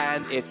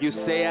 And if you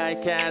say I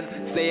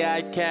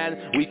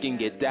can, we can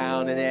get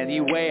down in any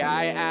way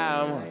I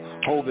am.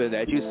 Hoping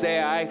that you say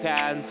I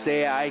can.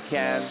 Say that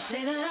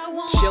I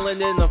won't.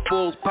 Chilling in the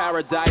fool's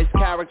paradise,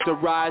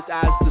 characterized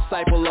as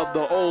disciple of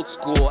the old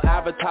school,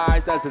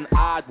 advertised as an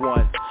odd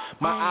one.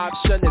 My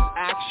option is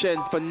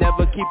action for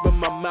never keeping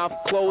my mouth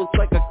closed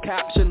like a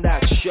caption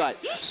that's shut.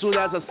 Soon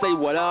as I say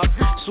what up,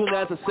 soon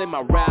as I say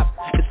my rap,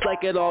 it's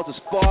like it all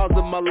just falls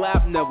in my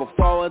lap. Never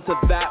fall into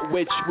that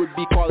which would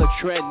be called a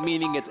trend,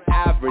 meaning it's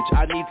average.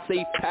 I need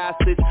safe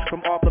passage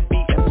from off the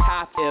beaten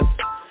path if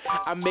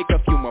I make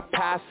a few more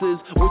passes.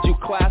 Would you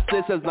class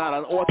this as not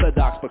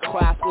unorthodox but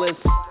classless?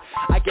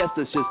 I guess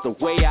that's just the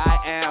way I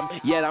am.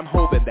 Yet I'm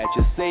hoping that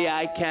you say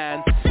I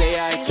can. Say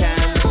I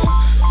can.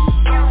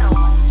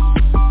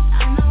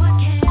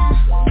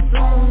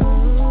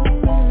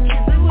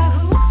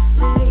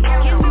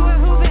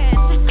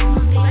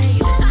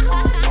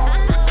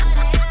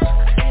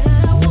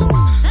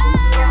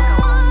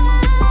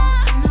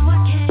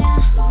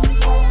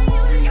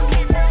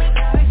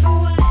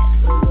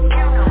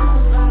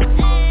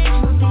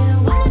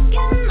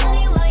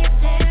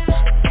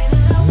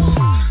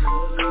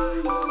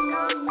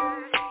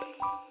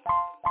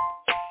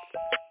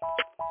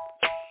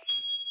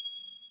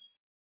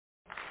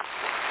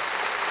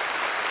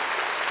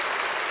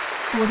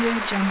 Audio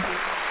Jungle. All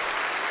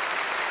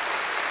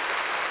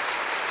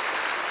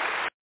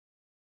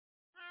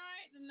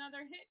right,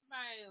 another hit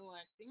by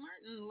Lexie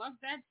Martin. Love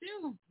that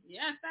too.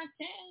 Yes, I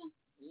can.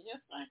 Yes,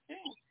 I can.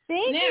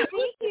 Thank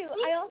you.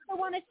 I also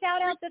want to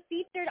shout out the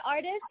featured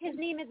artist. His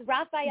name is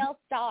Raphael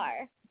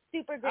Starr.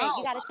 Super great.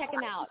 You got to check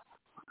him out.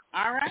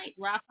 All right,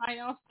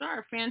 Raphael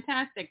Starr.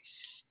 Fantastic.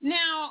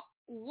 Now,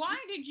 why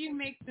did you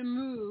make the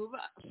move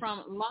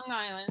from Long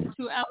Island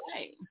to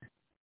LA?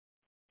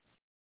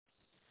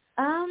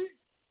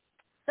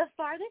 The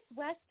farthest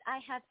west I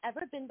have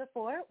ever been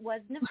before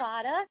was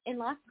Nevada in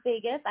Las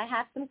Vegas. I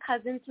have some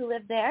cousins who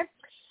live there.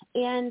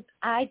 And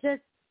I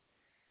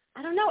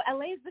don't know,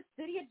 LA is the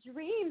city of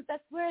dreams.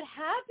 That's where it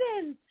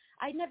happens.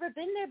 I'd never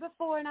been there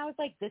before, and I was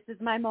like, this is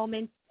my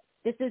moment.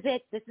 This is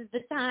it. This is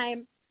the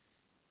time.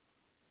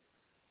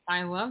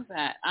 I love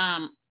that.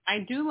 I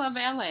do love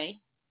LA,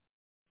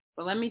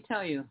 but let me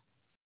tell you,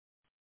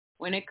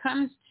 when it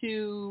comes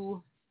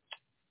to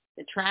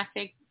the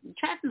traffic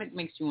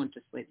makes you want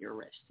to slit your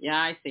wrist. Yeah,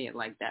 I say it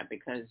like that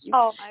because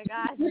oh my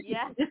gosh,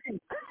 yes.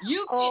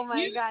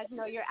 gosh,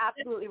 no, you're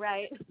absolutely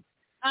right.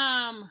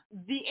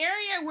 The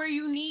area where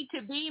you need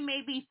to be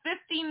may be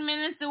 15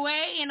 minutes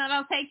away, and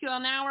it'll take you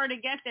an hour to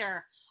get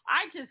there.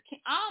 I just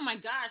can't. Oh my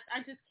gosh, I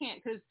just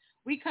can't, because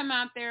we come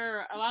out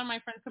there. A lot of my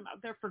friends come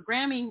out there for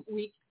Grammy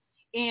week,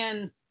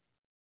 and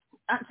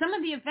some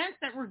of the events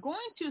that we're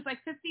going to is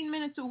like 15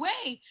 minutes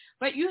away,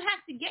 but you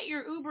have to get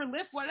your Uber,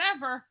 Lyft,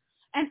 whatever,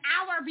 an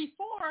hour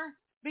before,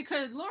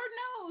 because Lord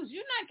knows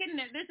you're not getting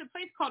it. There's a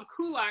place called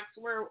Kulaks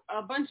where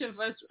a bunch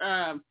of us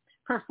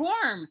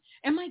perform,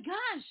 and my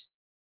gosh,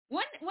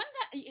 one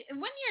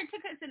year it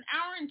took us an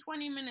hour and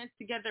 20 minutes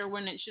to get there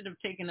when it should have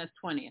taken us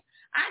 20.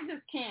 I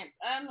just can't.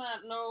 I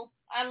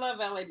love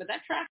LA, but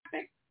that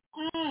traffic,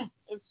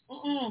 it's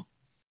oh,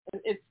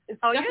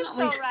 definitely.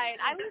 You're so right.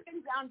 I live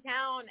in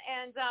downtown,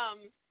 and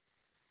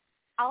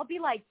I'll be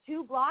like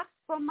 2 blocks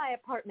from my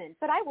apartment,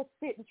 but I will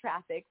sit in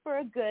traffic for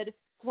a good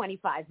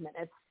 25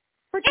 minutes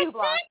for 2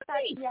 blocks.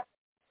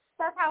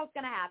 That's how it's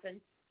going to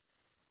happen.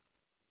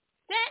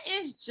 That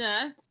is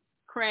just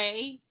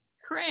cray,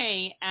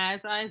 as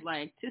I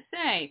like to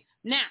say.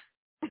 Now,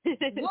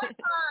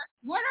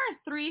 what are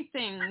 3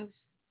 things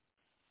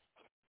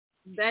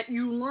that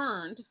you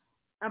learned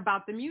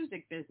about the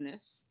music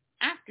business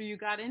after you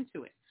got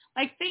into it?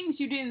 Like things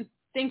you didn't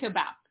think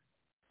about,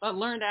 but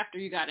learned after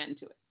you got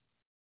into it.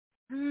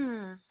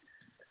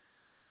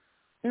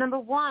 Number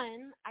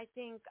 1, I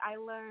think I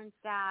learned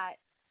that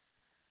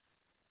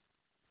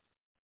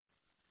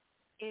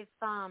if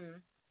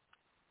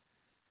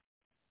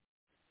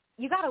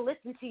you got to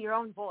listen to your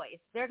own voice.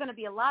 There are going to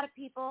be a lot of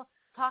people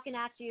talking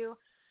at you,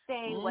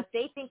 saying what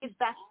they think is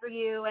best for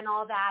you and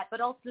all that,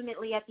 but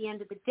ultimately at the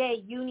end of the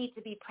day, you need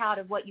to be proud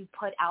of what you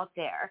put out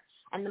there.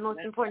 And the most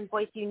important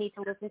voice you need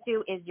to listen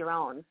to is your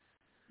own.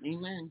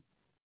 Amen.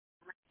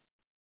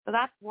 So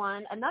that's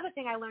one. Another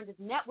thing I learned is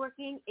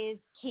networking is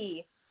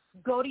key.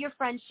 Go to your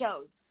friends'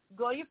 shows.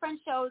 Go to your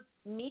friends' shows,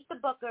 meet the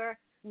booker,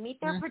 meet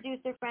their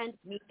producer friends,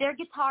 meet their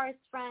guitarist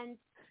friends.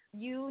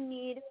 You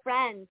need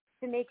friends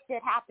to make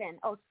shit happen.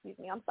 Oh, excuse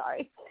me, I'm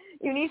sorry.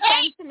 You need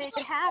friends to make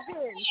it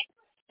happen.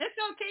 It's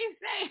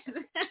okay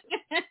to say.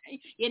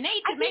 You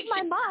need to I think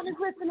my mom is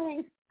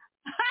listening.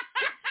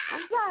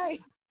 I'm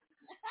sorry.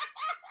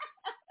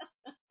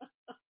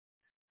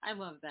 I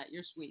love that.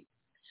 You're sweet.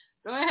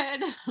 Go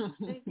ahead.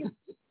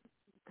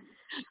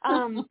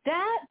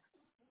 That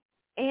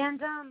and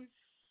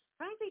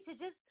frankly, to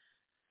just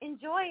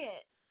enjoy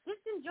it.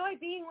 Just enjoy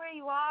being where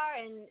you are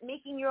and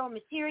making your own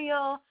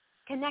material,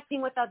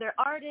 connecting with other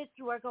artists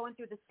who are going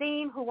through the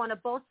same, who want to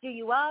bolster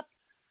you up,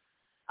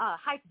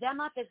 hype them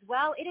up as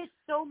well. It is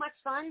so much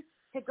fun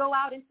to go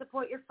out and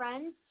support your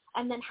friends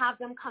and then have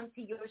them come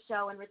to your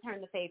show and return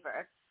the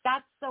favor.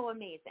 That's so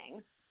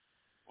amazing.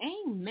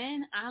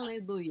 Amen.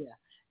 Hallelujah.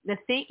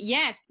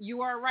 Yes,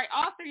 you are right.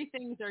 All 3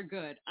 things are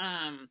good.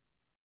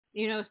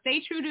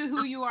 Stay true to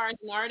who you are as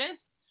an artist.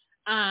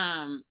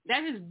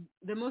 That is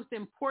the most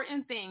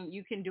important thing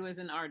you can do as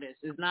an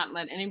artist, is not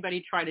let anybody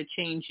try to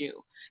change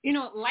you.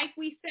 Like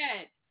we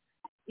said,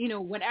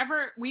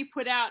 whatever we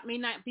put out may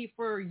not be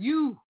for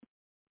you,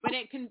 but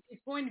it's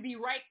going to be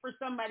right for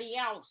somebody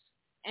else.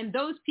 And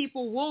those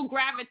people will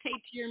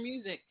gravitate to your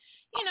music.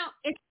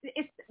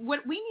 It's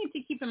what we need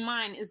to keep in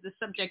mind is the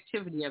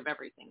subjectivity of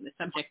everything, the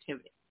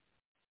subjectivity.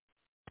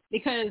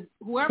 because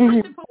whoever's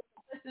supposed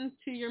to listen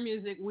to your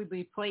music will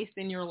be placed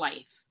in your life,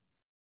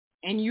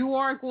 and you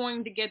are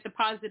going to get the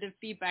positive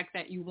feedback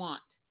that you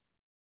want.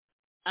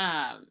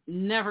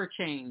 Never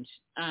change,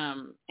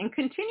 and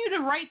continue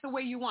to write the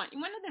way you want.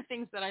 One of the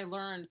things that I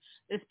learned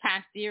this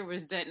past year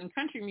was that in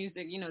country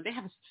music, they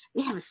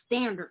have a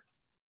standard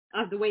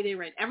of the way they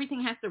write.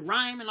 Everything has to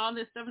rhyme and all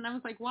this stuff. And I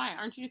was like, why?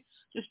 Aren't you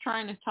just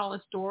trying to tell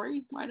a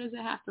story? Why does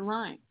it have to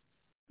rhyme?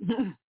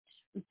 I'm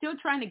still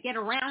trying to get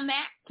around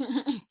that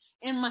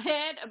in my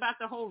head about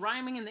the whole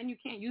rhyming, and then you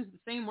can't use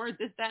the same word,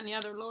 this, that, and the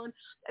other, Lord.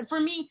 For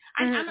me,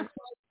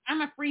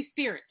 I'm a free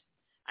spirit.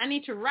 I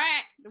need to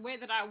write the way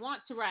that I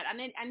want to write. I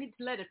need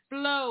to let it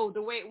flow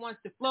the way it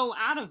wants to flow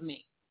out of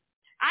me.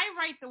 I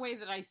write the way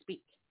that I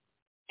speak.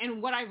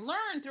 And what I've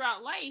learned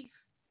throughout life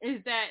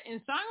is that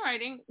in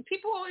songwriting,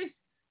 people always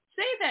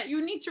say that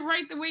you need to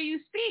write the way you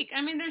speak.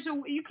 I mean,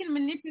 you can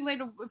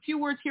manipulate a few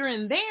words here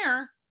and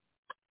there,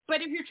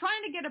 but if you're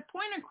trying to get a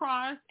point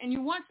across and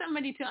you want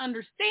somebody to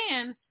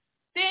understand,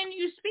 then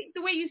you speak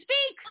the way you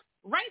speak.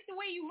 Write the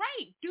way you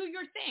write. Do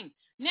your thing.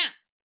 Now,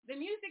 the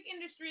music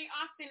industry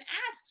often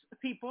asks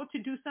people to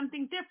do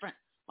something different.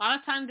 A lot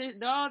of times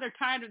they're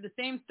tired of the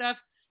same stuff,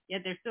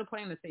 yet they're still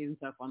playing the same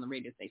stuff on the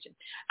radio station.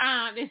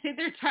 They say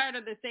they're tired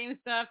of the same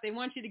stuff. They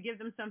want you to give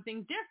them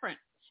something different.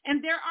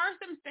 And there are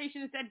some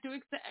stations that do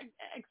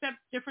accept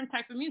different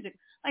type of music.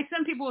 Like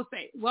some people will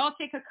say, well,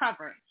 take a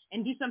cover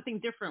and do something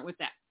different with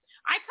that.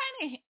 I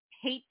kind of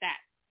hate that,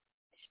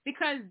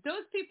 because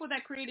those people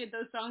that created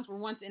those songs were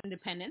once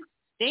independent.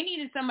 They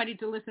needed somebody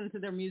to listen to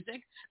their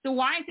music. So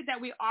why is it that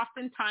we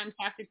oftentimes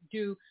have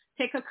to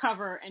take a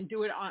cover and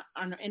do it on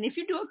and if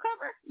you do a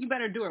cover, you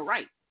better do it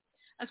right.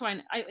 That's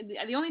why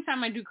the only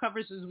time I do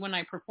covers is when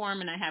I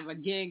perform and I have a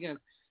gig of,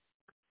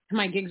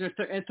 my gigs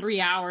are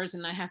 3 hours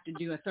and I have to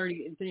do a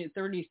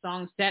 30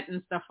 song set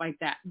and stuff like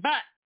that.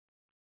 But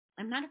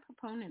I'm not a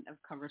proponent of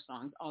cover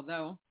songs,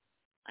 although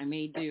I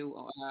may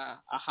do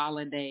a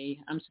holiday.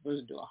 I'm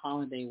supposed to do a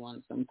holiday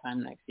one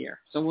sometime next year.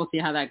 So we'll see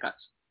how that goes.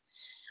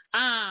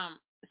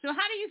 So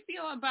how do you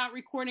feel about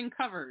recording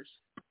covers?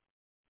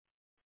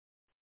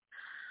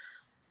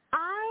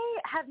 I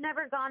have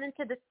never gone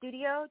into the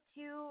studio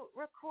to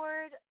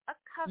record a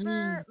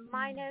cover,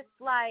 minus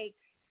like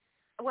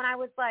when I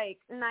was like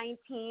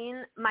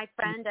 19, my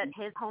friend at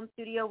his home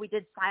studio, we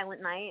did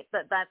Silent Night,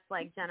 but that's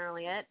like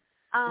generally it.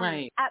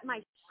 Right. At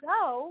my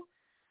show,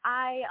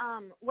 I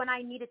when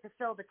I needed to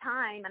fill the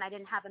time and I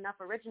didn't have enough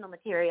original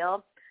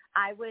material,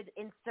 I would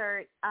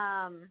insert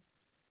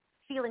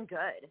Feeling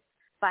Good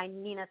by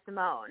Nina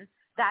Simone.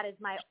 That is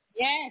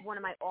one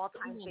of my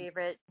all-time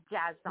favorite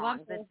jazz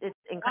songs. It's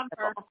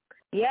incredible.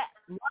 Yes.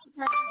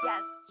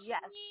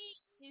 Yes.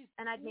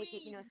 And I'd make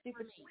it,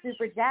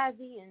 super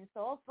jazzy and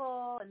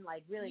soulful and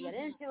like really get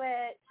into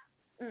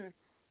it.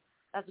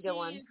 That's a good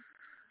one.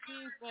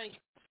 She's like,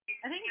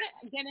 I think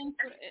get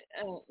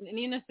into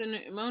Nina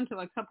Simone till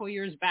a couple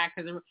years back,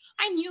 because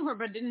I knew her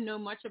but didn't know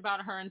much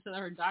about her until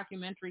her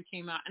documentary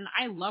came out, and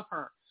I love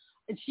her.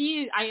 And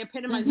I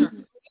epitomize her.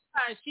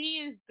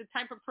 She is the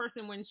type of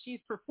person, when she's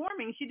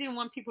performing, she didn't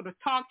want people to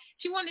talk.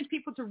 She wanted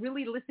people to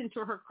really listen to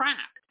her craft.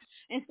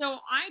 And so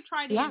I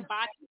try to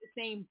embody the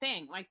same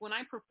thing. Like when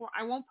I perform,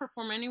 I won't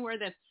perform anywhere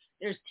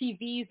there's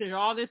TVs, there's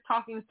all this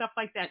talking and stuff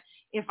like that.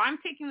 If I'm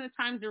taking the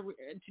time to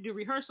do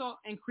rehearsal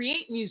and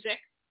create music,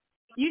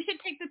 you should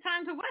take the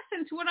time to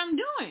listen to what I'm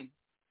doing.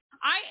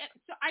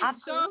 I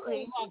so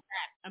love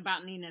that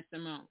about Nina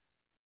Simone.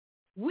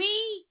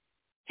 We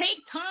take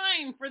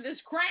time for this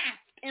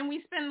craft, and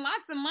we spend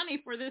lots of money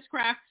for this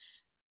craft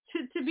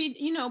to be,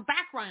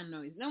 background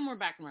noise. No more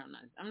background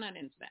noise. I'm not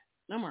into that.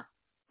 No more.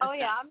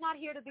 I'm not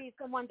here to be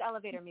someone's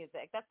elevator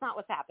music. That's not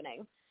what's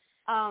happening.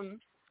 And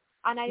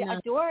I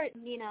adore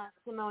Nina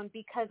Simone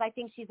because I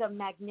think she's a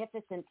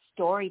magnificent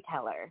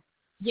storyteller.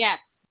 Yes,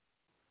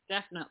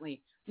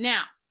 definitely.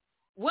 Now,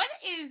 what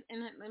is,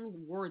 and let me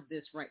word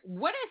this right,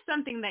 what is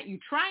something that you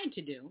tried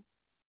to do,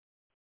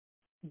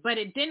 but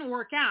it didn't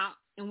work out,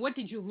 and what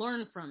did you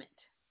learn from it?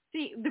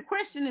 See, the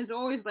question is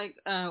always like,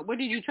 what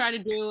did you try to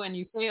do and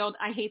you failed?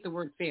 I hate the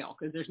word fail,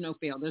 because there's no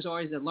fail. There's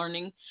always a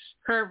learning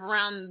curve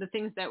around the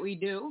things that we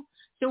do.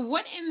 So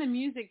what in the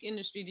music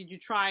industry did you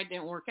try,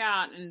 didn't work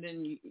out, and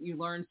then you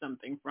learned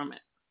something from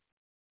it?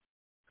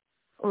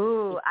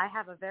 Ooh, I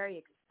have a very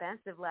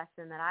expensive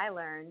lesson that I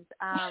learned.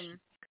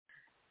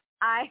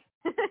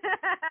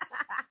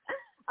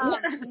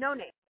 No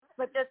name,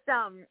 but just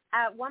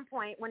at one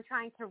point when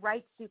trying to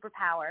write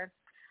Superpower,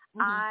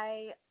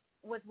 I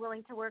was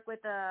willing to work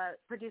with a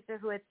producer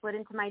who had slid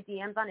into my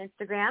DMs on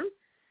Instagram,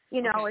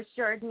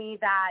 assured me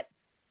that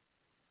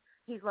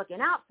he's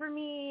looking out for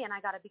me and I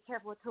got to be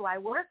careful with who I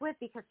work with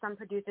because some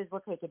producers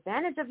will take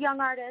advantage of young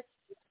artists.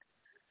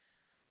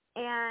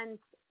 And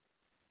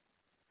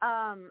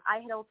I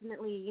had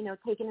ultimately,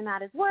 taken him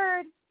at his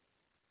word,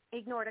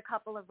 ignored a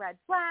couple of red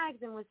flags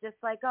and was just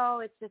like, oh,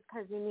 it's just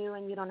because you're new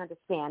and you don't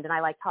understand. And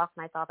I talked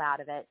myself out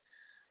of it.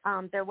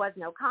 There was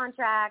no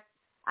contract.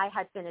 I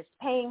had finished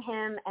paying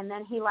him, and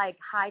then he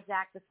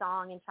hijacked the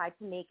song and tried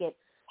to make it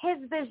his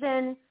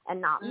vision and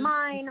not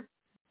mine.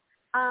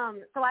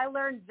 So I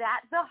learned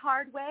that the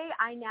hard way.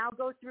 I now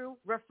go through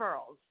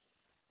referrals,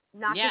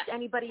 not just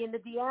anybody in the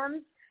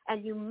DMs,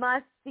 and you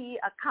must see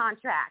a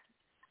contract.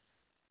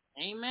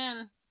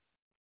 Amen.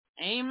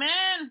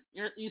 Amen.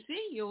 You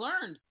see, you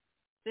learned.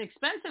 The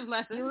expensive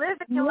lesson. You live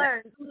and you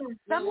learn.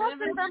 Some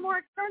lessons are more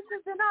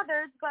expensive than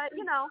others, but,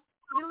 you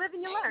live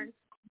and you learn.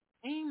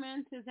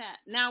 Amen to that.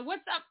 Now,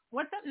 what's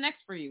up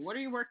next for you? What are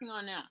you working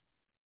on now?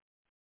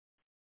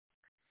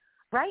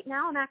 Right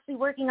now, I'm actually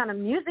working on a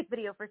music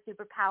video for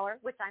Superpower,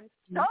 which I'm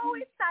so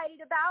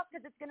excited about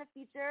because it's going to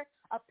feature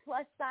a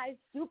plus-size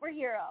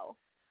superhero.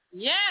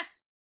 Yes.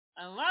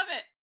 I love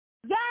it.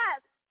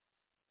 Yes.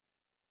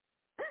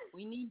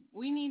 We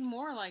need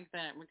more like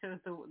that because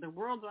the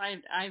world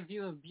I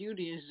view of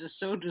beauty is just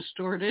so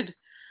distorted.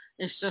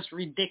 It's just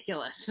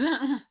ridiculous.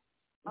 It's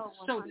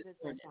 100%. so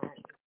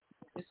distorted.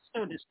 It's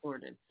so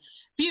distorted.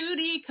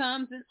 Beauty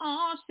comes in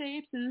all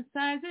shapes and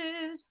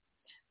sizes.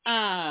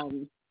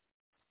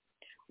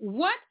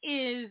 What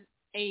is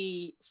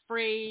a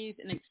phrase,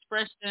 an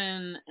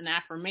expression, an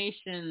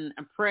affirmation,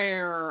 a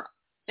prayer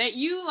that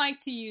you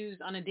like to use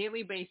on a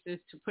daily basis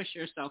to push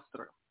yourself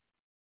through?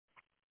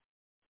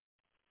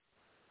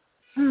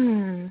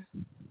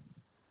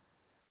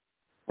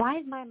 Why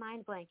is my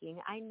mind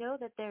blanking? I know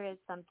that there is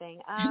something.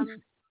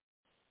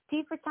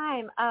 Tea for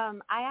time.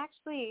 I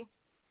actually,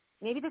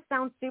 maybe this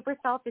sounds super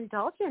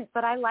self-indulgent,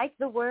 but I like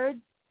the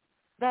words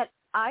that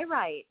I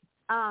write.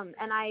 And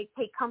I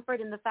take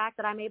comfort in the fact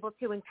that I'm able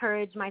to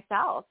encourage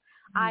myself.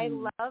 I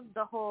love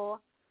the whole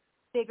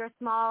big or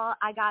small,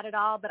 I got it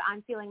all, but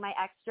I'm feeling my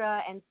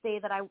extra, and say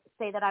that I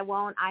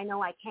won't, I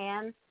know I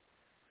can.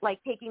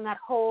 Like taking that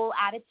whole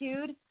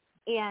attitude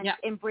and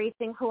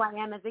embracing who I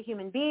am as a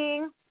human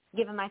being,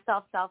 giving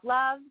myself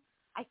self-love.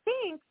 I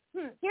think,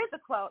 here's a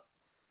quote.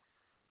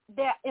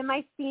 In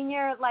my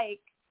senior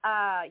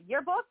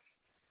yearbook,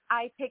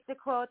 I picked a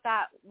quote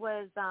that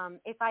was,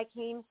 if I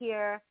came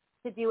here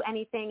to do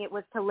anything, it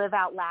was to live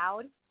out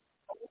loud.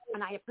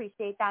 And I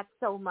appreciate that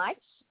so much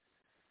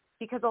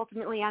because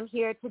ultimately I'm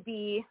here to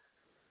be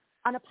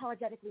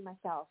unapologetically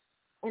myself.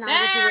 And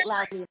I will do it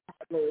loudly and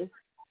loudly.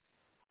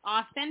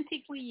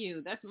 Authentically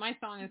you. That's my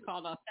song is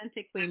called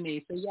Authentically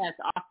Me. So yes,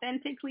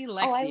 authentically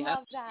Lexie. Oh, I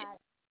love that.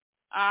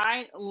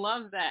 I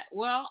love that.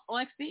 Well,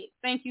 Lexie,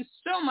 thank you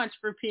so much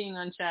for being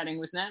on Chatting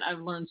with Nat. I've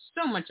learned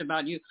so much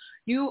about you.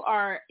 You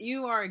are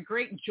a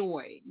great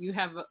joy. You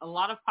have a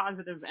lot of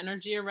positive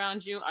energy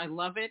around you. I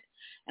love it.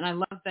 And I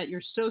love that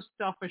you're so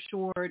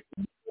self-assured.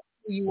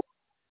 You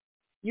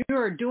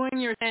are doing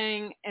your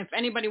thing. If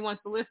anybody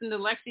wants to listen to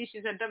Lexie,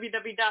 she's at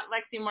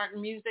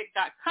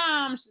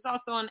www.leximartinmusic.com. She's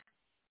also on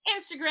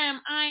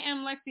Instagram, I am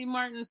Lexie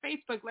Martin.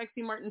 Facebook,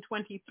 Lexie Martin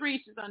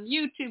 23. She's on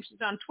YouTube.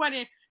 She's on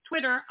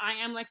Twitter, I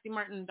am Lexie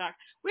Martin.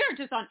 We are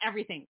just on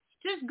everything.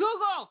 Just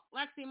Google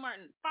Lexie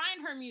Martin.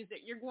 Find her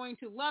music. You're going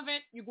to love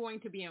it. You're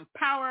going to be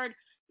empowered.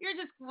 You're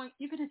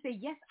going to say,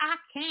 yes, I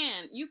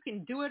can. You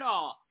can do it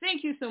all.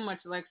 Thank you so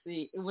much,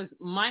 Lexie. It was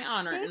my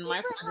honor and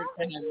my pleasure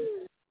to have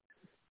you.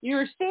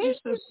 You're so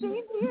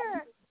sweet.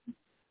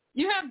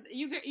 You have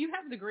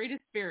the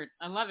greatest spirit.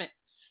 I love it.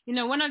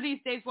 One of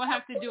these days we'll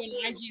have to do an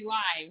IG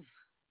Live.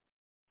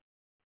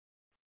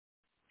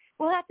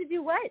 We'll have to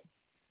do what?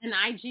 An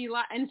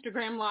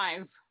Instagram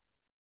Live.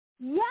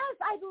 Yes,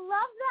 I'd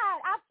love that.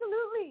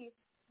 Absolutely.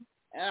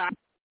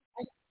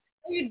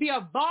 It'd be a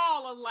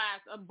ball of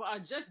laughs,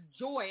 just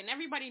joy. And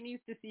everybody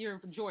needs to see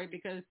your joy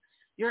because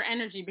your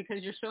energy,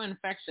 because you're so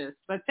infectious.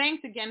 But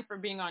thanks again for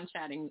being on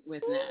Chatting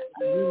with Nat.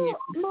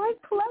 My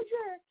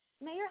pleasure.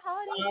 May your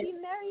holidays be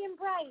merry and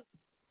bright.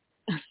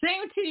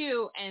 Same to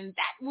you. And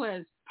that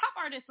was pop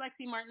artist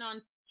Lexie Martin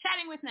on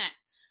Chatting with Nat.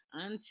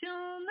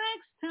 Until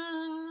next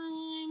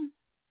time.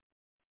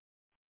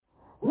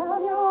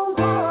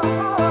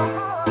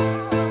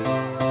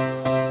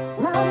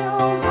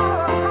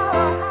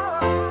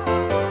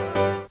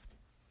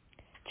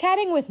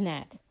 Chatting with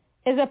Nat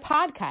is a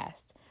podcast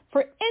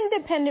for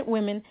independent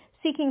women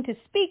seeking to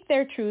speak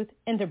their truth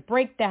and to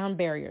break down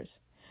barriers.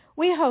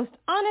 We host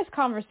honest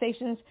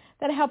conversations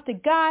that help to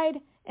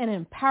guide and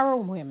empower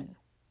women.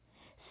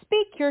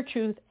 Speak your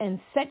truth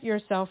and set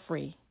yourself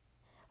free.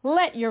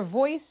 Let your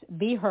voice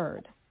be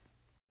heard.